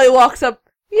 Kelly walks up.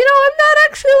 You know, I'm not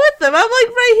actually with them. I'm like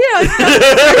right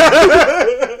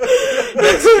here.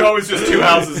 Mexico is just 2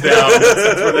 houses down.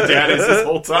 That's where the dad is this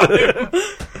whole time.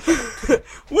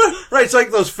 Right, it's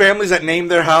like those families that name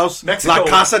their house Mexico. La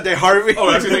Casa de Harvey. Oh,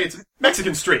 I was gonna say, it's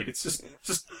Mexican Street. It's just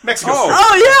Mexico Oh. Street.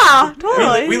 Oh yeah,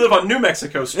 totally. We live on New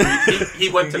Mexico Street. He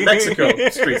went to Mexico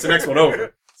Street. It's the next one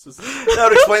over. It's just That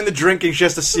would explain the drinking. She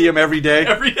has to see him every day.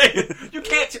 every day. You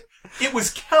can't. It was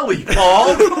Kelly,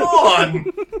 Paul. Come on.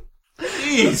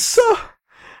 Jeez.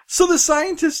 So the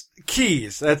scientist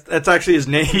Keys, that's actually his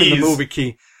name in the Keys. movie,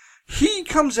 Key. He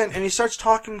comes in and he starts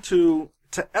talking to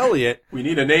Elliot. We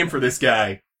need a name for this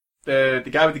guy. The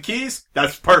guy with the keys?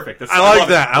 That's perfect. That's, I like love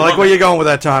that. it. I like love where it. you're going with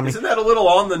that, Tommy. Isn't that a little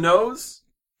on the nose?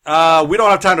 We don't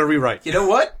have time to rewrite. You know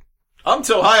what? I'm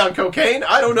so high on cocaine,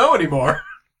 I don't know anymore.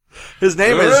 His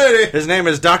name Alrighty.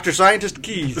 is Dr. Scientist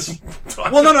Keys.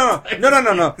 Well, no.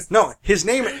 His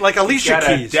name, like Alicia Got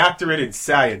a Keys. doctorate in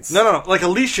science. No, like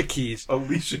Alicia Keys.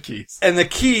 Alicia Keys. And the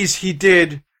keys he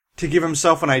did to give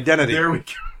himself an identity. There we go.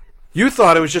 You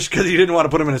thought it was just because he didn't want to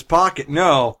put them in his pocket.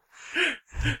 No.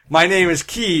 My name is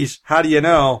Keys. How do you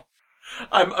know?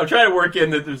 I'm trying to work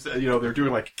in that there's, they're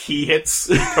doing like key hits,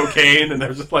 cocaine, and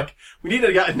they're just like, we need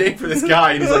a name for this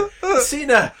guy. And he's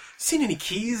like, seen any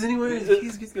keys anywhere?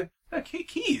 Keys?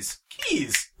 Keys.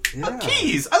 Yeah.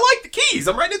 Keys. I like the keys.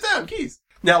 I'm writing it down. Keys.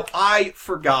 Now, I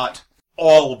forgot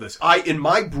all of this. In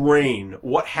my brain,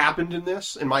 what happened in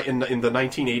this, in the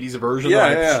 1980s version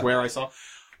that I swear I saw,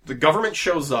 the government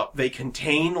shows up, they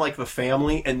contain, like, the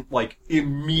family, and, like,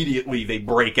 immediately they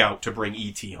break out to bring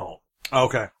E.T. home.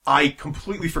 Okay. I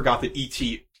completely forgot that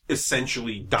E.T.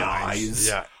 essentially dies.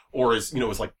 Yeah. Or is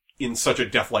like, in such a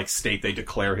death-like state, they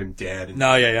declare him dead. And,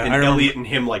 No, yeah. And I remember. Elliot and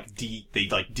him, like, they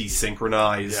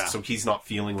desynchronize, Yeah. so he's not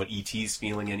feeling what E.T.'s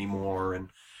feeling anymore, and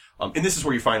this is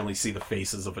where you finally see the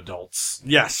faces of adults.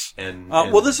 Yes. And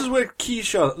well, this is where Key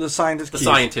shows, the scientist. the Keys.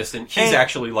 scientist, and he's And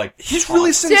actually, like, He's hot.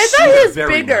 really See, I sincere. thought he was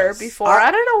very bigger nice. before.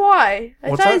 I don't know why. I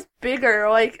What's thought that? he was bigger,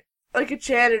 like a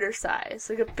janitor size,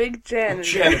 like a big janitor.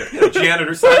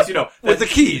 Janitor size, With the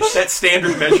keys. That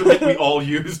standard measurement we all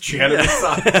use, janitor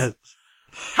size.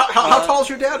 How tall is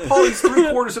your dad, Paul? He's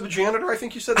 3/4 of a janitor, I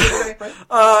think you said the other day,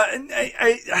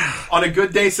 right? On a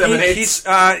good day, 7/8. He's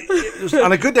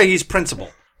on a good day, he's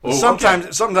principal. Oh, Sometimes,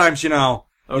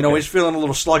 he's feeling a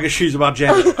little sluggish. He's about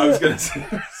janitor. I was gonna say.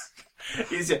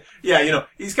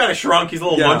 He's kind of shrunk. He's a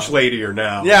little lunch ladier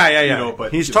now. Yeah.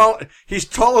 But he's tall. He's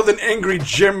taller than angry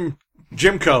gym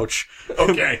coach.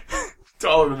 Okay.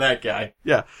 Taller than that guy.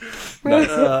 Yeah.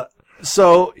 But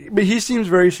he seems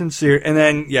very sincere. And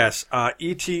then, yes,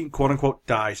 E.T., quote unquote,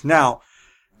 dies. Now,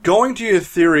 going to your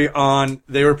theory on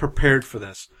they were prepared for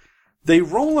this, they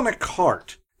roll in a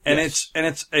cart, and Yes.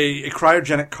 it's a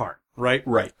cryogenic cart, right?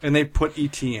 Right. And they put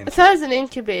E.T. in. I thought it was an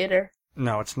incubator.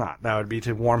 No, it's not. That would be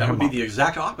to warm That him would up. be the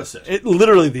exact opposite.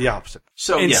 Literally the opposite.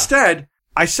 So, Instead,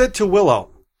 I said to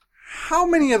Willow, how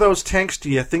many of those tanks do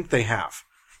you think they have?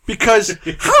 Because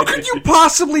how could you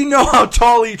possibly know how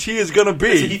tall E.T. is going to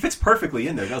See, he be? fits perfectly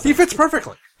in there, doesn't He fits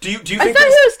perfectly. Do you I think thought he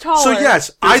there's, was taller. So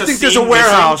yes, I there's a think there's a scene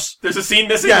warehouse. missing? There's a scene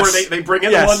missing Yes. where they bring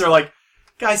in Yes. the one, they're like,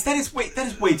 guys, that is way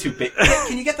too big.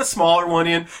 Can you get the smaller one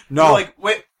in? No. They're like,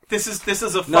 wait, this is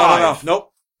a 5. No.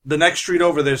 Nope. The next street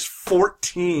over, there's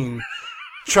 14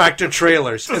 tractor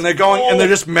trailers, and they're going and they're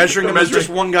just measuring them as just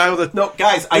one guy with a. No,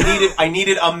 guys, I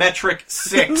needed a metric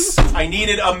 6. I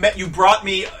needed you brought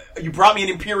me an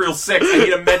imperial 6. I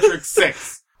need a metric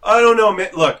 6. I don't know,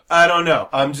 look, I don't know.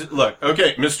 I'm just,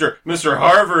 okay, Mr.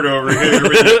 Harvard over here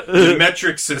with the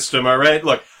metric system, alright?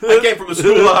 Look, I came from the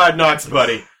school of hard knocks,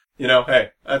 buddy. Hey,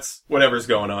 that's whatever's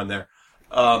going on there.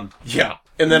 Yeah.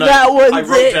 And then That one's I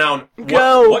wrote it. down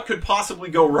Go. what could possibly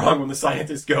go wrong when the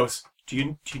scientist goes, do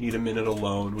you need a minute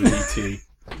alone with E.T.?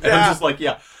 And I'm just like,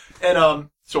 yeah. And,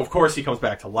 so of course he comes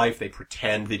back to life. They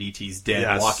pretend that E.T.'s dead,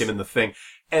 Yes. lock him in the thing.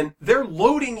 And they're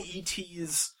loading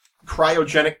E.T.'s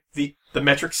cryogenic, the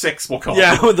metric 6, we'll call it.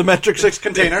 Yeah, with the metric 6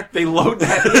 container. They load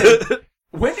that in.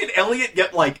 When did Elliot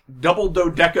get, like, double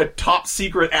dodeca top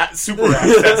secret super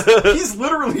access? He's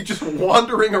literally just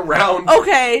wandering around.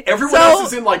 Okay. Everyone else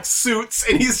is in, like, suits,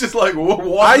 and he's just like,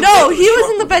 what? No, he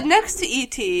was in the bed next to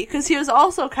E.T. because he was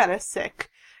also kind of sick.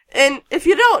 And if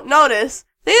you don't notice,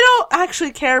 they don't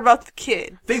actually care about the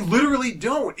kid. They literally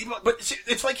don't. But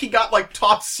it's like he got, like,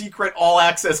 top secret all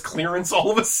access clearance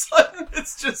all of a sudden.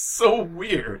 It's just so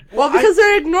weird. Well, because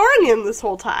they're ignoring him this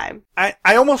whole time. I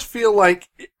almost feel like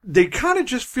they kind of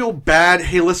just feel bad.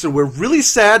 Hey, listen, we're really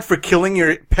sad for killing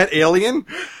your pet alien.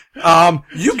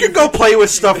 You can go play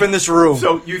with stuff in this room.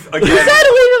 So You said leave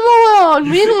him alone.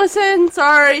 We didn't listen.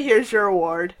 Sorry, here's your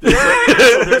award.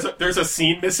 there's a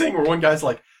scene missing where one guy's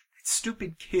like,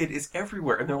 stupid kid is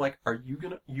everywhere, and they're like, "Are you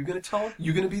gonna tell him?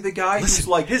 You gonna be the guy who's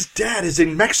like his dad is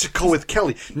in Mexico with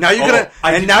Kelly. Now you're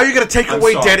now you're gonna take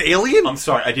away dead alien? I'm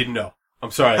sorry, I didn't know. I'm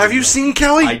sorry. Have you seen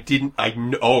Kelly? I didn't. I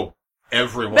know. Oh,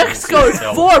 everyone. Mexico is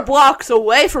 4 blocks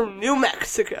away from New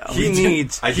Mexico. He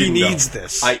needs know.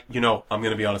 this. I'm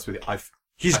gonna be honest with you.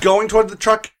 He's going toward the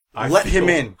truck. Let feel- him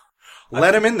in.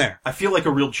 Let him in there. I feel like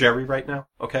a real Jerry right now.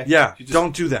 Okay. Yeah. You just-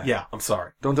 Don't do that. Yeah. I'm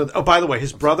sorry. Don't do that. Oh, by the way,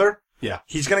 his brother. Yeah.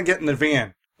 He's gonna get in the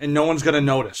van, and no one's gonna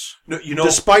notice. No, you know.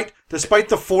 Despite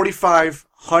the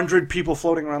 4,500 people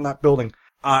floating around that building,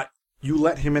 you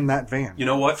let him in that van. You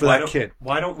know what? For that kid.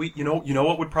 Why don't we? You know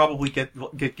what would probably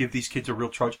give these kids a real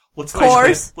charge? Let's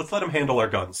Course. let them handle our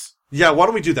guns. Yeah. Why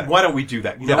don't we do that? Why don't we do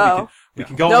that? You know, Oh. we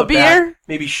can go No in the back, beer?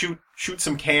 maybe shoot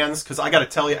some cans. Because I got to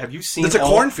tell you, have you seen? It's a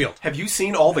cornfield. Have you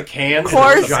seen all the cans?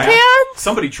 Course There's a- cans?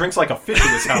 Somebody drinks like a fish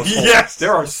in this household. Yes.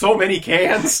 There are so many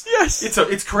cans. Yes.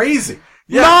 It's crazy.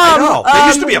 Yeah, Mom, I know. There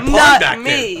used to be a pond not back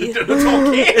me. there. It's all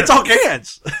cans. It's all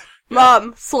cans.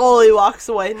 Mom slowly walks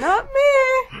away. Not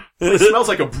me. It smells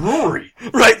like a brewery.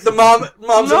 Right. The mom's in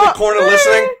the Not corner me.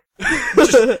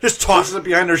 listening. just tosses it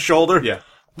behind her shoulder. Yeah.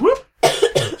 Whoop.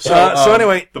 So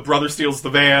anyway, the brother steals the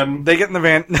van. they get in the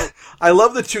van. I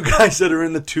love the 2 guys that are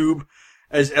in the tube,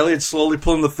 as Elliot's slowly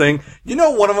pulling the thing. You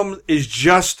know, one of them is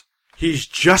he's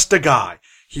just a guy.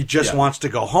 He just wants to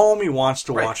go home. He wants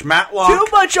to watch Matlock. Too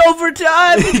much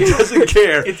overtime. He doesn't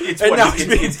care. It's and what, now he's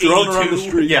being thrown 82? around the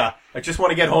street. Yeah, I just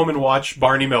want to get home and watch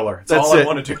Barney Miller. That's all I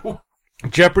want to do.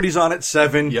 Jeopardy's on at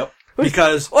 7. Yep.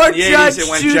 Because Or in the 80s Judge it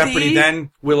went Judy. Jeopardy,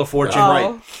 then Wheel of Fortune. Oh.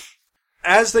 Right.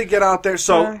 As they get out there,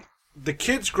 so the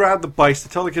kids grab the bikes. They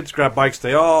tell the kids to grab bikes.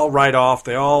 They all ride off.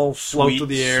 They all float through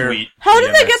the air. Sweet How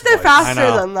did they get there BMX bikes. I faster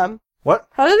know. than them? What?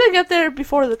 How did they get there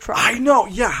before the truck? I know,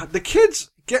 yeah. The kids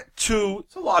get to...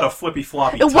 It's a lot of flippy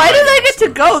floppy. And why do they get to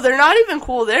go? They're not even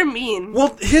cool. They're mean.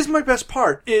 Well, here's my best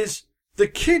part, is the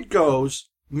kid goes,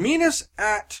 meet us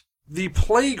at the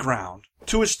playground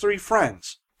to his 3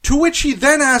 friends. To which he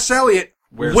then asks Elliot,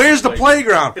 where's the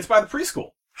playground? It's by the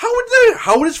preschool.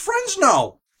 How would his friends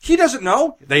know? He doesn't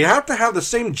know. They have to have the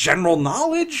same general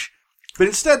knowledge. But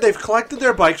instead, they've collected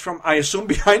their bikes from, I assume,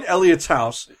 behind Elliot's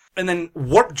house, and then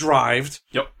warp-drived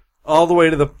Yep. all the way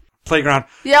to the playground.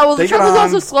 Yeah, well, the They truck get was on.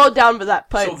 also slowed down by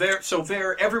that pipe. So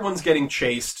everyone's getting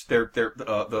chased.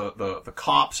 The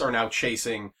cops are now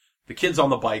chasing the kids on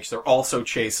the bikes. They're also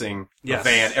chasing the Yes.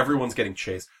 van. Everyone's getting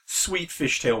chased. Sweet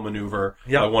fishtail maneuver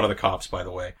Yep. by one of the cops, by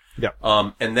the way. Yep.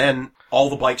 And then all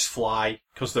the bikes fly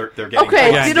because they're getting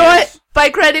Okay, Yeah, you it know what?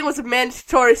 Bike riding was a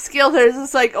mandatory skill. There's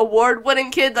this, like,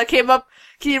 award-winning kid that came up.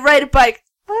 Can you ride a bike?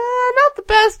 Not the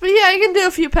best, but yeah, I can do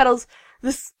a few pedals.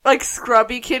 This, like,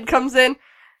 scrubby kid comes in.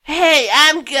 Hey,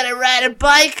 I'm gonna ride a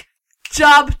bike.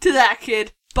 Job to that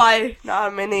kid. By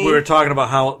nominee. We were talking about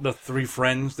how the 3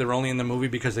 friends, they were only in the movie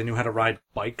because they knew how to ride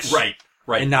bikes. Right.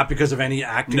 And not because of any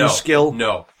acting No skill.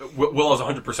 No. Will is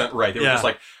 100% right. They were Yeah. just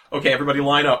like, okay, everybody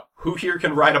line up. Who here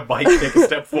can ride a bike, take a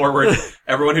step forward?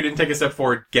 Everyone who didn't take a step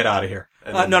forward, get out of here.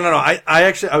 And then- No.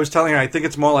 I was telling her, I think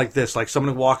it's more like this. Like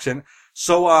someone who walks in.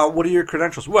 So, what are your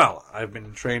credentials? Well, I've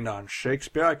been trained on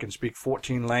Shakespeare. I can speak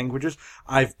 14 languages.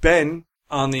 I've been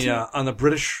on the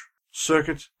British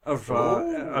circuit of,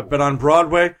 I've been on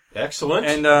Broadway. Excellent.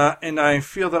 And I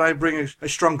feel that I bring a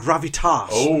strong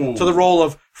gravitas to the role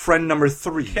of friend number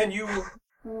 3. Can you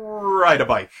ride a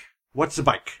bike? What's the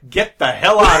bike? Get the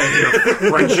hell out of here,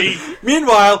 Frenchie.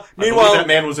 Meanwhile, I believe that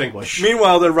man was English.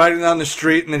 Meanwhile, they're riding down the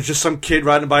street, and there's just some kid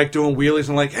riding a bike doing wheelies,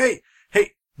 and like, hey,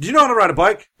 do you know how to ride a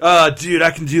bike? Dude, I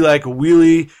can do like a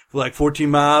wheelie for like 14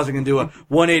 miles. I can do a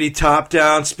 180 top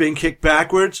down, spin kick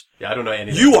backwards. Yeah, I don't know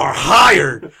anything. You are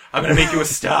hired. I'm gonna make you a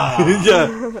star.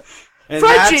 Yeah. And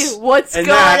Frenchie, what's going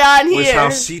on was here? how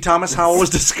C. Thomas Howell was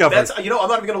discovered. That's, I'm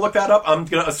not even gonna look that up. I'm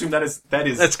gonna assume that is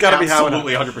That's gotta be how it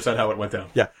absolutely 100% how it went down.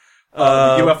 Yeah. The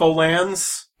UFO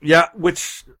lands, Yeah,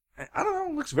 which, I don't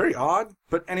know, looks very odd.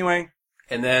 But anyway.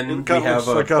 and then It we kinda have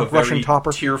looks like a a Russian very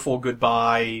topper. tearful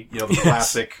goodbye. You know, the Yes.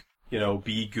 classic. You know,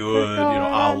 be good. You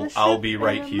know, I'll be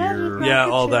right here. Yeah,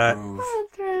 all that. Move.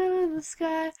 Through the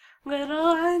sky, little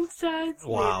Einstein's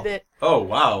Wow. needed it. Oh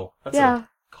wow, that's Yeah.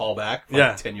 a callback. From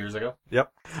Yeah. 10 years ago.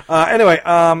 Yep. Anyway,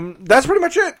 that's pretty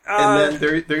much it. And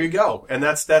then there you go. And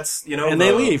that's you know, and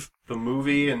they leave. The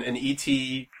movie and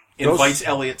E.T. Goes- invites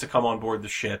Elliot to come on board the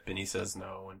ship, and he says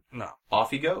no, and No.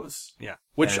 off he goes. Yeah.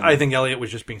 Which And- I think Elliot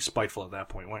was just being spiteful at that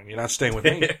point. When you're not staying with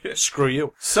me, screw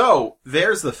you. So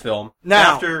there's the film.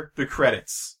 Now- After the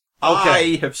credits,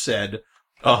 Okay. I have said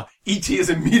E.T. is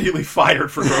immediately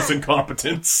fired for gross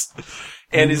incompetence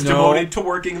and is No. demoted to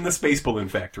working in the space balloon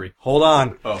factory. Hold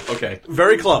on. Oh, okay.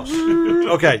 Very close.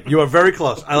 Okay, you are very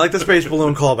close. I like the space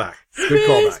balloon callback. Good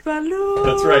callback. Balloons.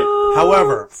 That's right.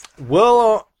 However,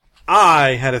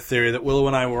 I had a theory that Willow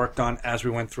and I worked on as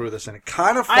we went through this, and it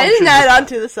kind of I functions. didn't add on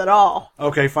to this at all.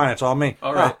 Okay, fine. It's all me.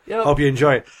 All right. Yep. Hope you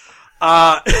enjoy it.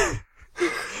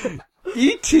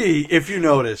 E.T., if you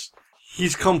notice,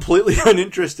 he's completely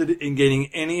uninterested in gaining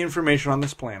any information on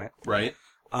this planet. Right.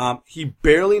 He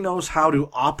barely knows how to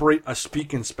operate a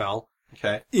speak and spell.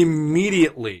 Okay.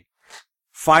 Immediately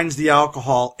finds the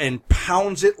alcohol and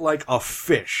pounds it like a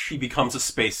fish. He becomes a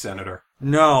space senator.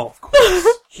 No,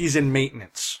 he's in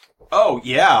maintenance. Oh,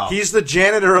 yeah. He's the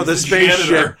janitor of the He's the spaceship,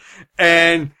 janitor.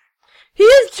 and He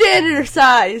is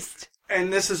janitor-sized.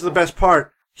 this is the best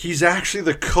part. He's actually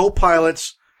the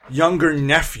co-pilot's younger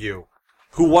nephew,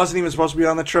 who wasn't even supposed to be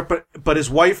on the trip, but his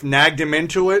wife nagged him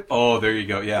into it. Oh, there you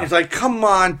go. Yeah. He's like, "Come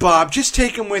on, Bob, just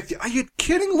take him with you." Are you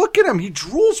kidding? Look at him. He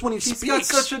drools when he He's speaks. got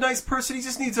such a nice person. He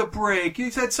just needs a break.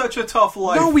 He's had such a tough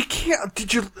life. No, we can't.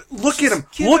 Did you look at him?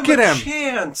 Give Look him at a him.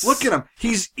 chance. Look at him.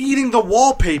 He's eating the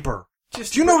wallpaper.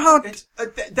 Just, Do you know how? It's,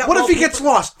 that What if he wallpaper- gets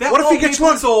lost? That What if he gets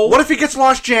wallpaper's lost? Old. What if he gets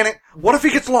lost, Janet? What if he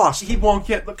gets lost? He won't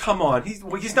get. Look, come on. He's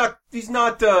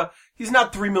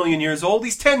not 3 million years old.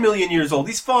 He's 10 million years old.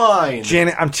 He's fine.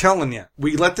 Janet, I'm telling you,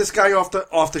 we let this guy off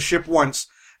the ship once,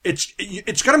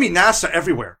 It's gonna be NASA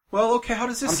everywhere. Well, okay, how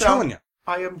does this I'm sound? telling you.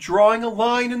 I am drawing a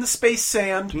line in the space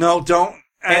sand. No, don't.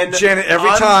 And Janet, every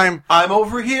I'm- time. I'm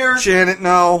over here Janet,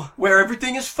 no. where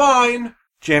everything is fine.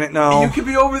 Janet, no. You can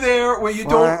be over there where you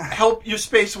don't help your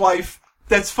space wife.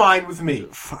 That's fine with me.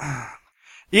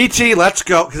 E.T., let's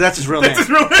go, because that's his real name. That's his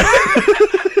real name.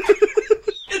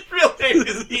 His real name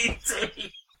is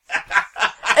E.T.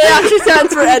 It actually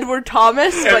stands for Edward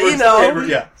Thomas, but you know.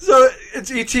 Yeah. So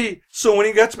it's E.T. So when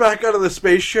he gets back out of the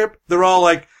spaceship, they're all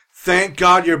like, "Thank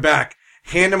God you're back."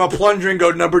 Hand him a plunger and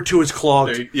go, "Number 2 is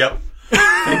clogged." Yep.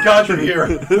 Thank God you're here.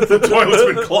 The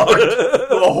toilet's been clogged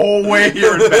the whole way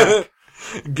here and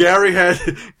back. Gary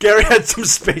had some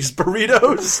space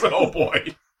burritos, Oh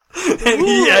boy. and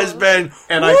he has been.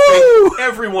 And I think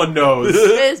everyone knows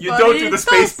Space you don't do the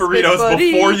space burritos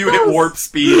before you hit warp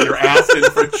speed. You're asked in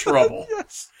for trouble.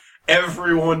 Yes.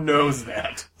 Everyone knows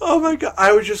that. Oh my God!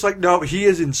 I was just like, no, he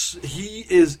is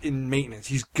in maintenance.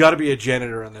 He's got to be a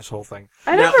janitor in this whole thing.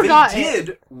 I Now, never they got did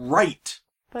it. write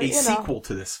But, a you know. sequel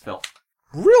to this film.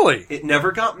 Really? It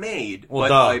never got made,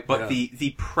 Well, but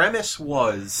the premise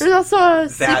was There's also a that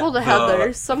sequel to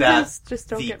Heather. Some things that just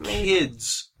don't the get made.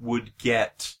 kids would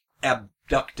get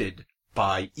abducted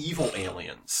by evil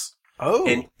aliens, Oh.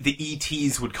 and the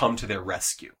ETs would come to their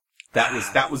rescue.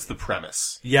 That was the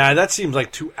premise. Yeah, that seems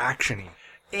like too actiony.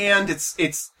 And it's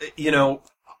you know,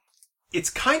 it's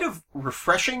kind of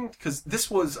refreshing because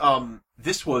this was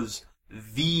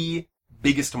the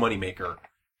biggest moneymaker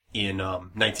in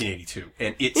 1982,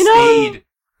 and it stayed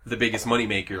the biggest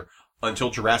moneymaker until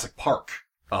Jurassic Park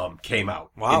came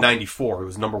out Wow. in '94. It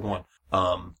was number 1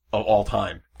 of all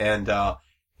time, and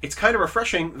it's kind of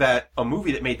refreshing that a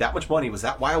movie that made that much money was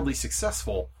that wildly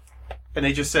successful, and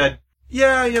they just said,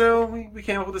 yeah, you know, we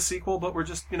came up with a sequel, but we're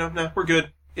just, you know, nah, we're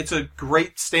good. It's a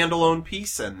great standalone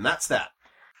piece, and that's that.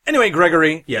 Anyway,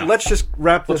 Gregory, Yeah. let's just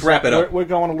wrap this Let's wrap it up. We're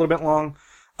going a little bit long.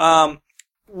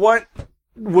 What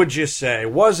would you say?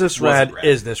 Was this rad?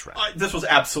 Is this rad? This was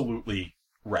absolutely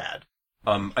rad.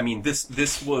 I mean,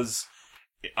 this was,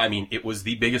 I mean, it was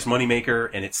the biggest moneymaker,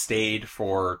 and it stayed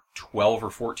for 12 or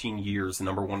 14 years,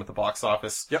 number 1 at the box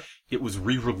office. Yep. It was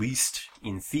re-released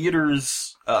in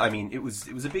theaters. I mean, it was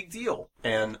a big deal.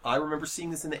 And I remember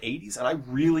seeing this in the 80s, and I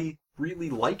really, really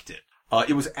liked it.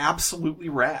 It was absolutely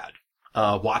rad.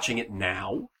 Watching it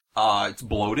now, it's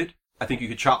bloated. I think you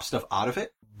could chop stuff out of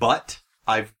it, but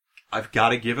I've got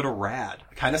to give it a rad.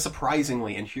 Kind of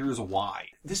surprisingly, and here's why.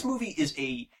 This movie is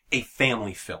a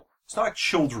family film. It's not a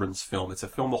children's film. It's a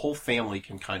film the whole family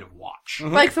can kind of watch.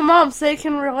 Like the moms, they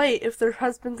can relate if their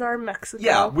husbands are in Mexico.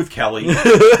 Yeah, with Kelly.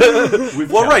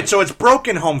 With Well, Kelly. right. So it's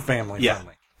broken home family. Yeah.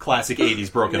 Friendly. Classic 80s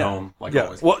broken home, like Yeah.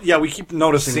 always. Well, yeah. We keep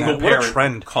noticing Single that. What parent, a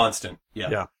trend. constant. Yeah.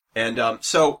 Yeah. And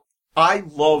so I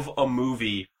love a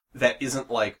movie that isn't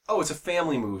like, oh, it's a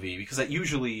family movie, because that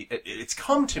usually it's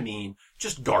come to mean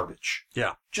just garbage.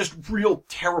 Yeah. Just real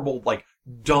terrible, like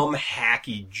dumb,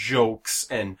 hacky jokes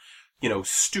and, you know,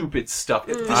 stupid stuff.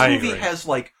 This I movie agree. has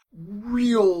like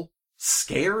real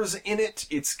scares in it.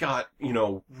 It's got, you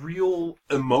know, real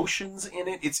emotions in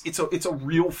it. It's a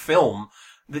real film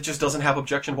that just doesn't have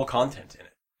objectionable content in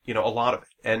it. You know, a lot of it.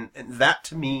 And that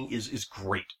to me is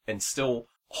great and still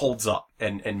holds up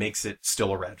and makes it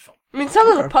still a rad film. I mean,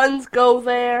 some of the puns go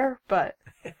there, but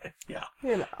Yeah.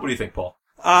 you know. What do you think, Paul?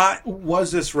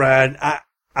 Was this rad?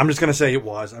 I'm just gonna say it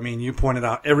was. I mean, you pointed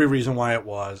out every reason why it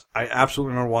was. I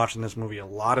absolutely remember watching this movie a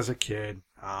lot as a kid.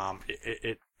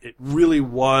 It really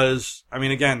was. I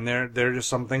mean, again, there are just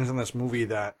some things in this movie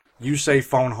that you say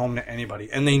phone home to anybody,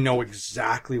 and they know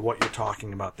exactly what you're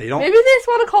talking about. They don't. Maybe they just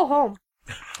want to call home.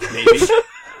 Maybe.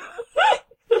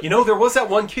 You know, there was that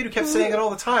one kid who kept saying it all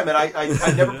the time, and I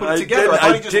never put it together. I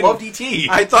thought he just loved E.T.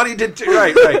 I thought he did too.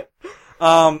 Right.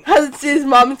 Hasn't seen his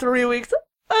mom in 3 weeks.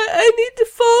 I need to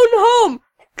phone home.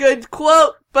 Good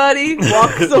quote, buddy.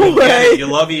 Walks Yeah, away. you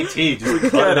love E.T.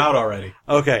 Just cut it out already.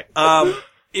 Okay.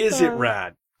 Is it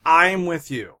rad? I'm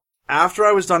with you. After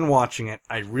I was done watching it,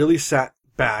 I really sat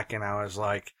back and I was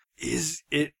like, is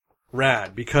it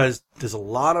rad? Because there's a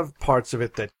lot of parts of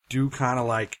it that do kind of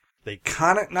like, they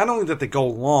kind of, not only that they go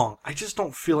long, I just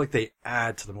don't feel like they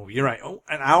add to the movie. You're right. Oh,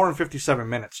 an hour and 57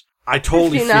 minutes. I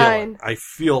totally 59. feel it. I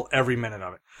feel every minute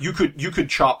of it. You could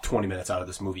chop 20 minutes out of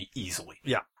this movie easily.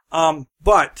 Yeah.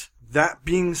 But that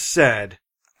being said,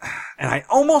 and I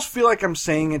almost feel like I'm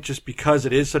saying it just because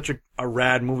it is such a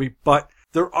rad movie, but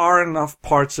there are enough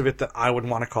parts of it that I would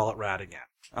want to call it rad again.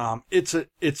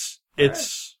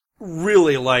 It's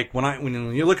really like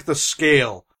when you look at the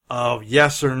scale of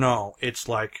yes or no, it's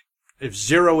like if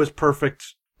 0 is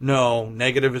perfect, no,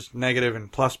 negative is negative,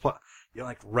 and plus, you're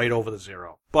like right over the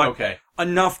 0. But Okay.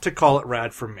 enough to call it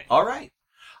rad for me. All right.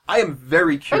 I am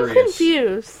very I'm curious.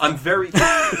 confused. I'm very.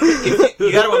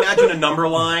 You got to imagine a number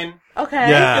line, Okay.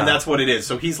 Yeah. and that's what it is.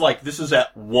 So he's like, "This is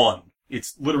at 1.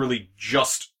 It's literally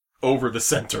just over the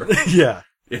center. Yeah.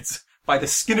 It's by the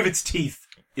skin of its teeth.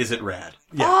 Is it rad?"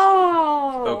 Yeah.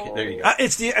 Oh. Okay, there you go.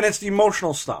 It's the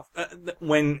emotional stuff.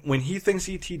 When he thinks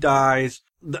E.T. dies,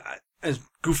 as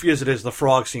goofy as it is, the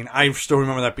frog scene, I still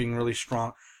remember that being really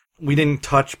strong. We didn't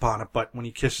touch upon it, but when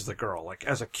he kisses the girl, like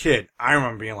as a kid, I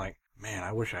remember being like, man,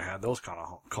 I wish I had those kind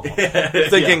of calls.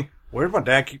 Thinking, where'd my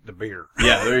dad keep the beer?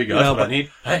 Yeah, there you go. You That's know, what I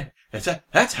need. Hey,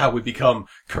 that's how we become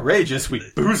courageous. We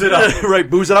booze it up. Right,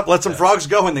 booze it up, let some frogs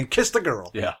go, and then kiss the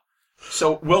girl. Yeah.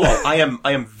 So Willow, I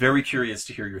am very curious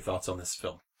to hear your thoughts on this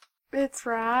film. It's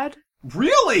rad.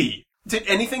 Really? Did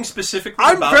anything specifically?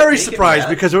 I'm about very it make it surprised rad?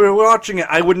 because when we were watching it,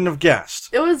 I wouldn't have guessed.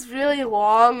 It was really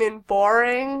long and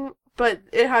boring, but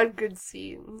it had good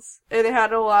scenes. And it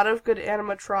had a lot of good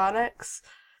animatronics.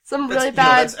 Some really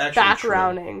That's bad actually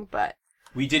backgrounding, but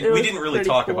we it didn't was really pretty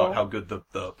talk cool. about how good the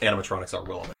animatronics are.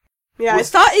 Willow. yeah,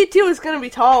 Was- I thought E.T. was gonna be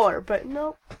taller, but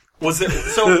nope. Was it?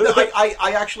 So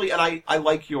I actually, and I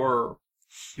like your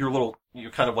little, you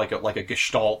kind of like a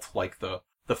gestalt, like the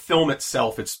film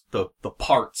itself. It's the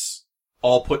parts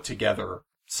all put together.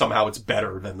 Somehow it's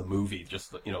better than the movie.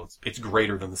 Just it's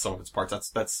greater than the sum of its parts.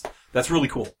 That's really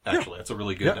cool. Actually, that's a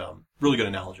really good really good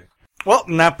analogy. Well,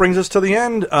 and that brings us to the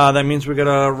end. That means we're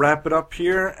gonna wrap it up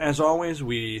here. As always,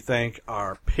 we thank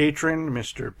our patron,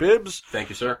 Mr. Bibbs. Thank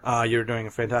you, sir. You're doing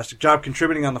a fantastic job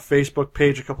contributing on the Facebook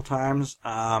page a couple times.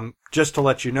 Just to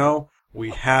let you know, we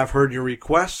have heard your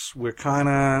requests. We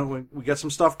got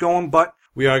some stuff going, but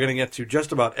we are going to get to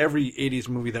just about every 80s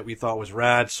movie that we thought was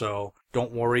rad, so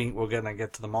don't worry. We're going to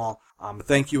get to them all. But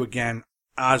thank you again,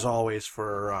 as always,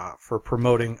 for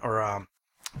promoting or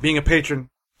being a patron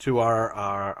to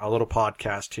our little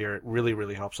podcast here. It really,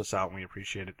 really helps us out, and we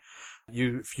appreciate it.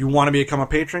 If you want to become a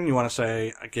patron, you want to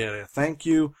say again a thank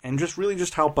you, and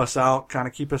just help us out, kind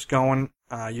of keep us going.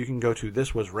 You can go to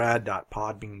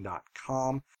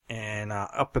thiswasrad.podbean.com, and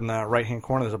up in the right hand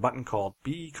corner there's a button called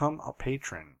Become a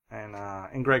Patron.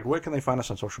 And Greg, where can they find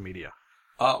us on social media?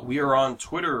 We are on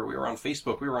Twitter. We are on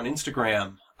Facebook. We are on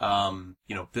Instagram.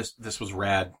 This was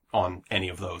rad on any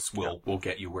of those. We'll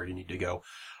get you where you need to go.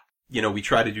 We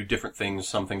try to do different things.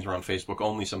 Some things are on Facebook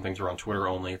only. Some things are on Twitter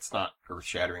only. It's not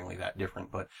earth-shatteringly that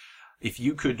different. But if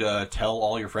you could tell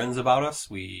all your friends about us,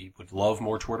 we would love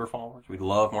more Twitter followers. We'd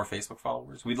love more Facebook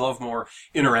followers. We'd love more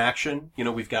interaction.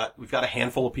 We've got a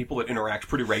handful of people that interact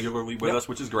pretty regularly with us,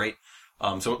 which is great.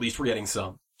 So at least we're getting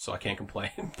some. So I can't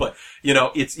complain. But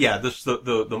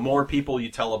the more people you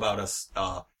tell about us,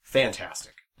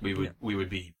 fantastic. We would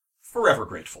be forever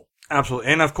grateful.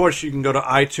 Absolutely. And of course, you can go to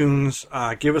iTunes,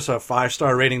 give us a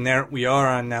 5-star rating there. We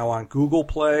are now on Google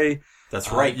Play.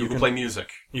 That's right. You can play music.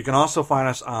 You can also find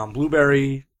us on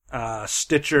Blueberry,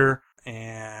 Stitcher,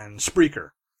 and Spreaker.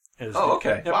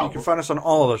 Okay. Yep, Wow. you can find us on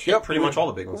all of those. Yep, pretty much all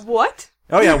the big ones. What?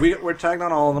 Oh yeah, we're tagged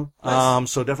on all of them.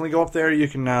 Nice. So definitely go up there. You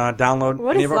can download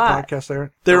What any is of our that? podcasts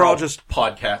there. They're all just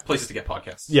places to get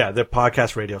podcasts. they're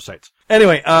podcast radio sites.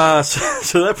 Anyway,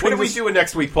 so that brings What are we us- doing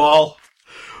next week, Paul?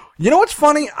 You know what's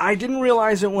funny? I didn't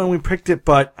realize it when we picked it,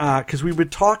 but because we were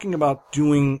talking about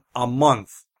doing a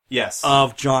month Yes.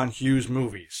 of John Hughes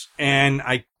movies, and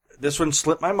this one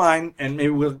slipped my mind, and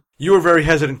maybe you were very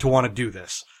hesitant to want to do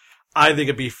this. I think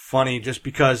it'd be funny just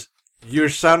because you're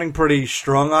sounding pretty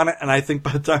strong on it, and I think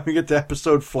by the time we get to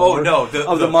episode 4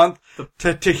 of the month,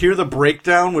 to hear the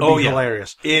breakdown would be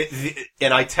hilarious.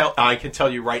 And I can tell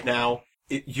you right now,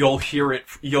 you'll hear it.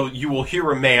 You will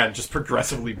hear a man just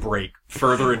progressively break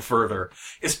further and further.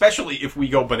 Especially if we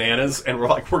go bananas and we're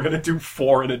going to do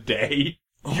 4 in a day.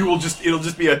 It'll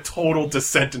just be a total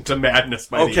descent into madness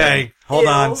by the end. Okay, hold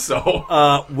on.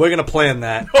 So, we're gonna plan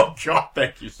that. oh God,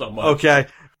 thank you so much. Okay.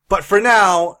 But for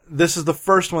now, this is the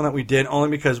first one that we did, only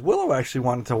because Willow actually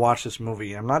wanted to watch this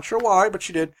movie. I'm not sure why, but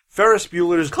she did. Ferris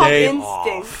Bueller's Called Day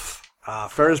Instinct.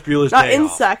 Off. Ferris Bueller's Not Day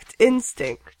insect,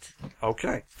 instinct. Off.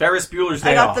 Okay. Ferris Bueller's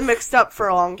Day I got Off. them mixed up for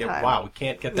a long time. Wow, we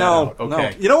can't get that No, out. Okay.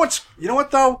 no. You know what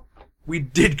though? We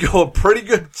did go a pretty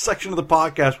good section of the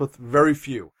podcast with very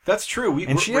few. That's true.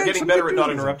 We're she had getting some better good at not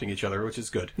reasons. interrupting each other, which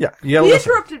is good. Yeah. He Listen.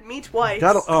 interrupted me twice.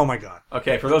 Oh my God.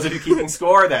 Okay, for those of you keeping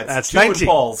score, that's 2 in 19.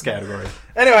 Paul's category.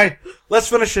 Anyway, let's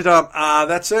finish it up.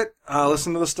 That's it.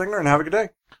 Listen to the stinger and have a good day.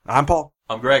 I'm Paul.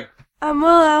 I'm Greg. I'm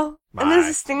Willow. Bye. And there's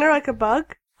a stinger like a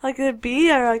bug? Like a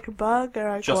bee or like a bug or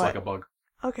like Just what? like a bug.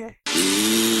 Okay.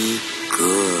 Be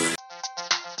good.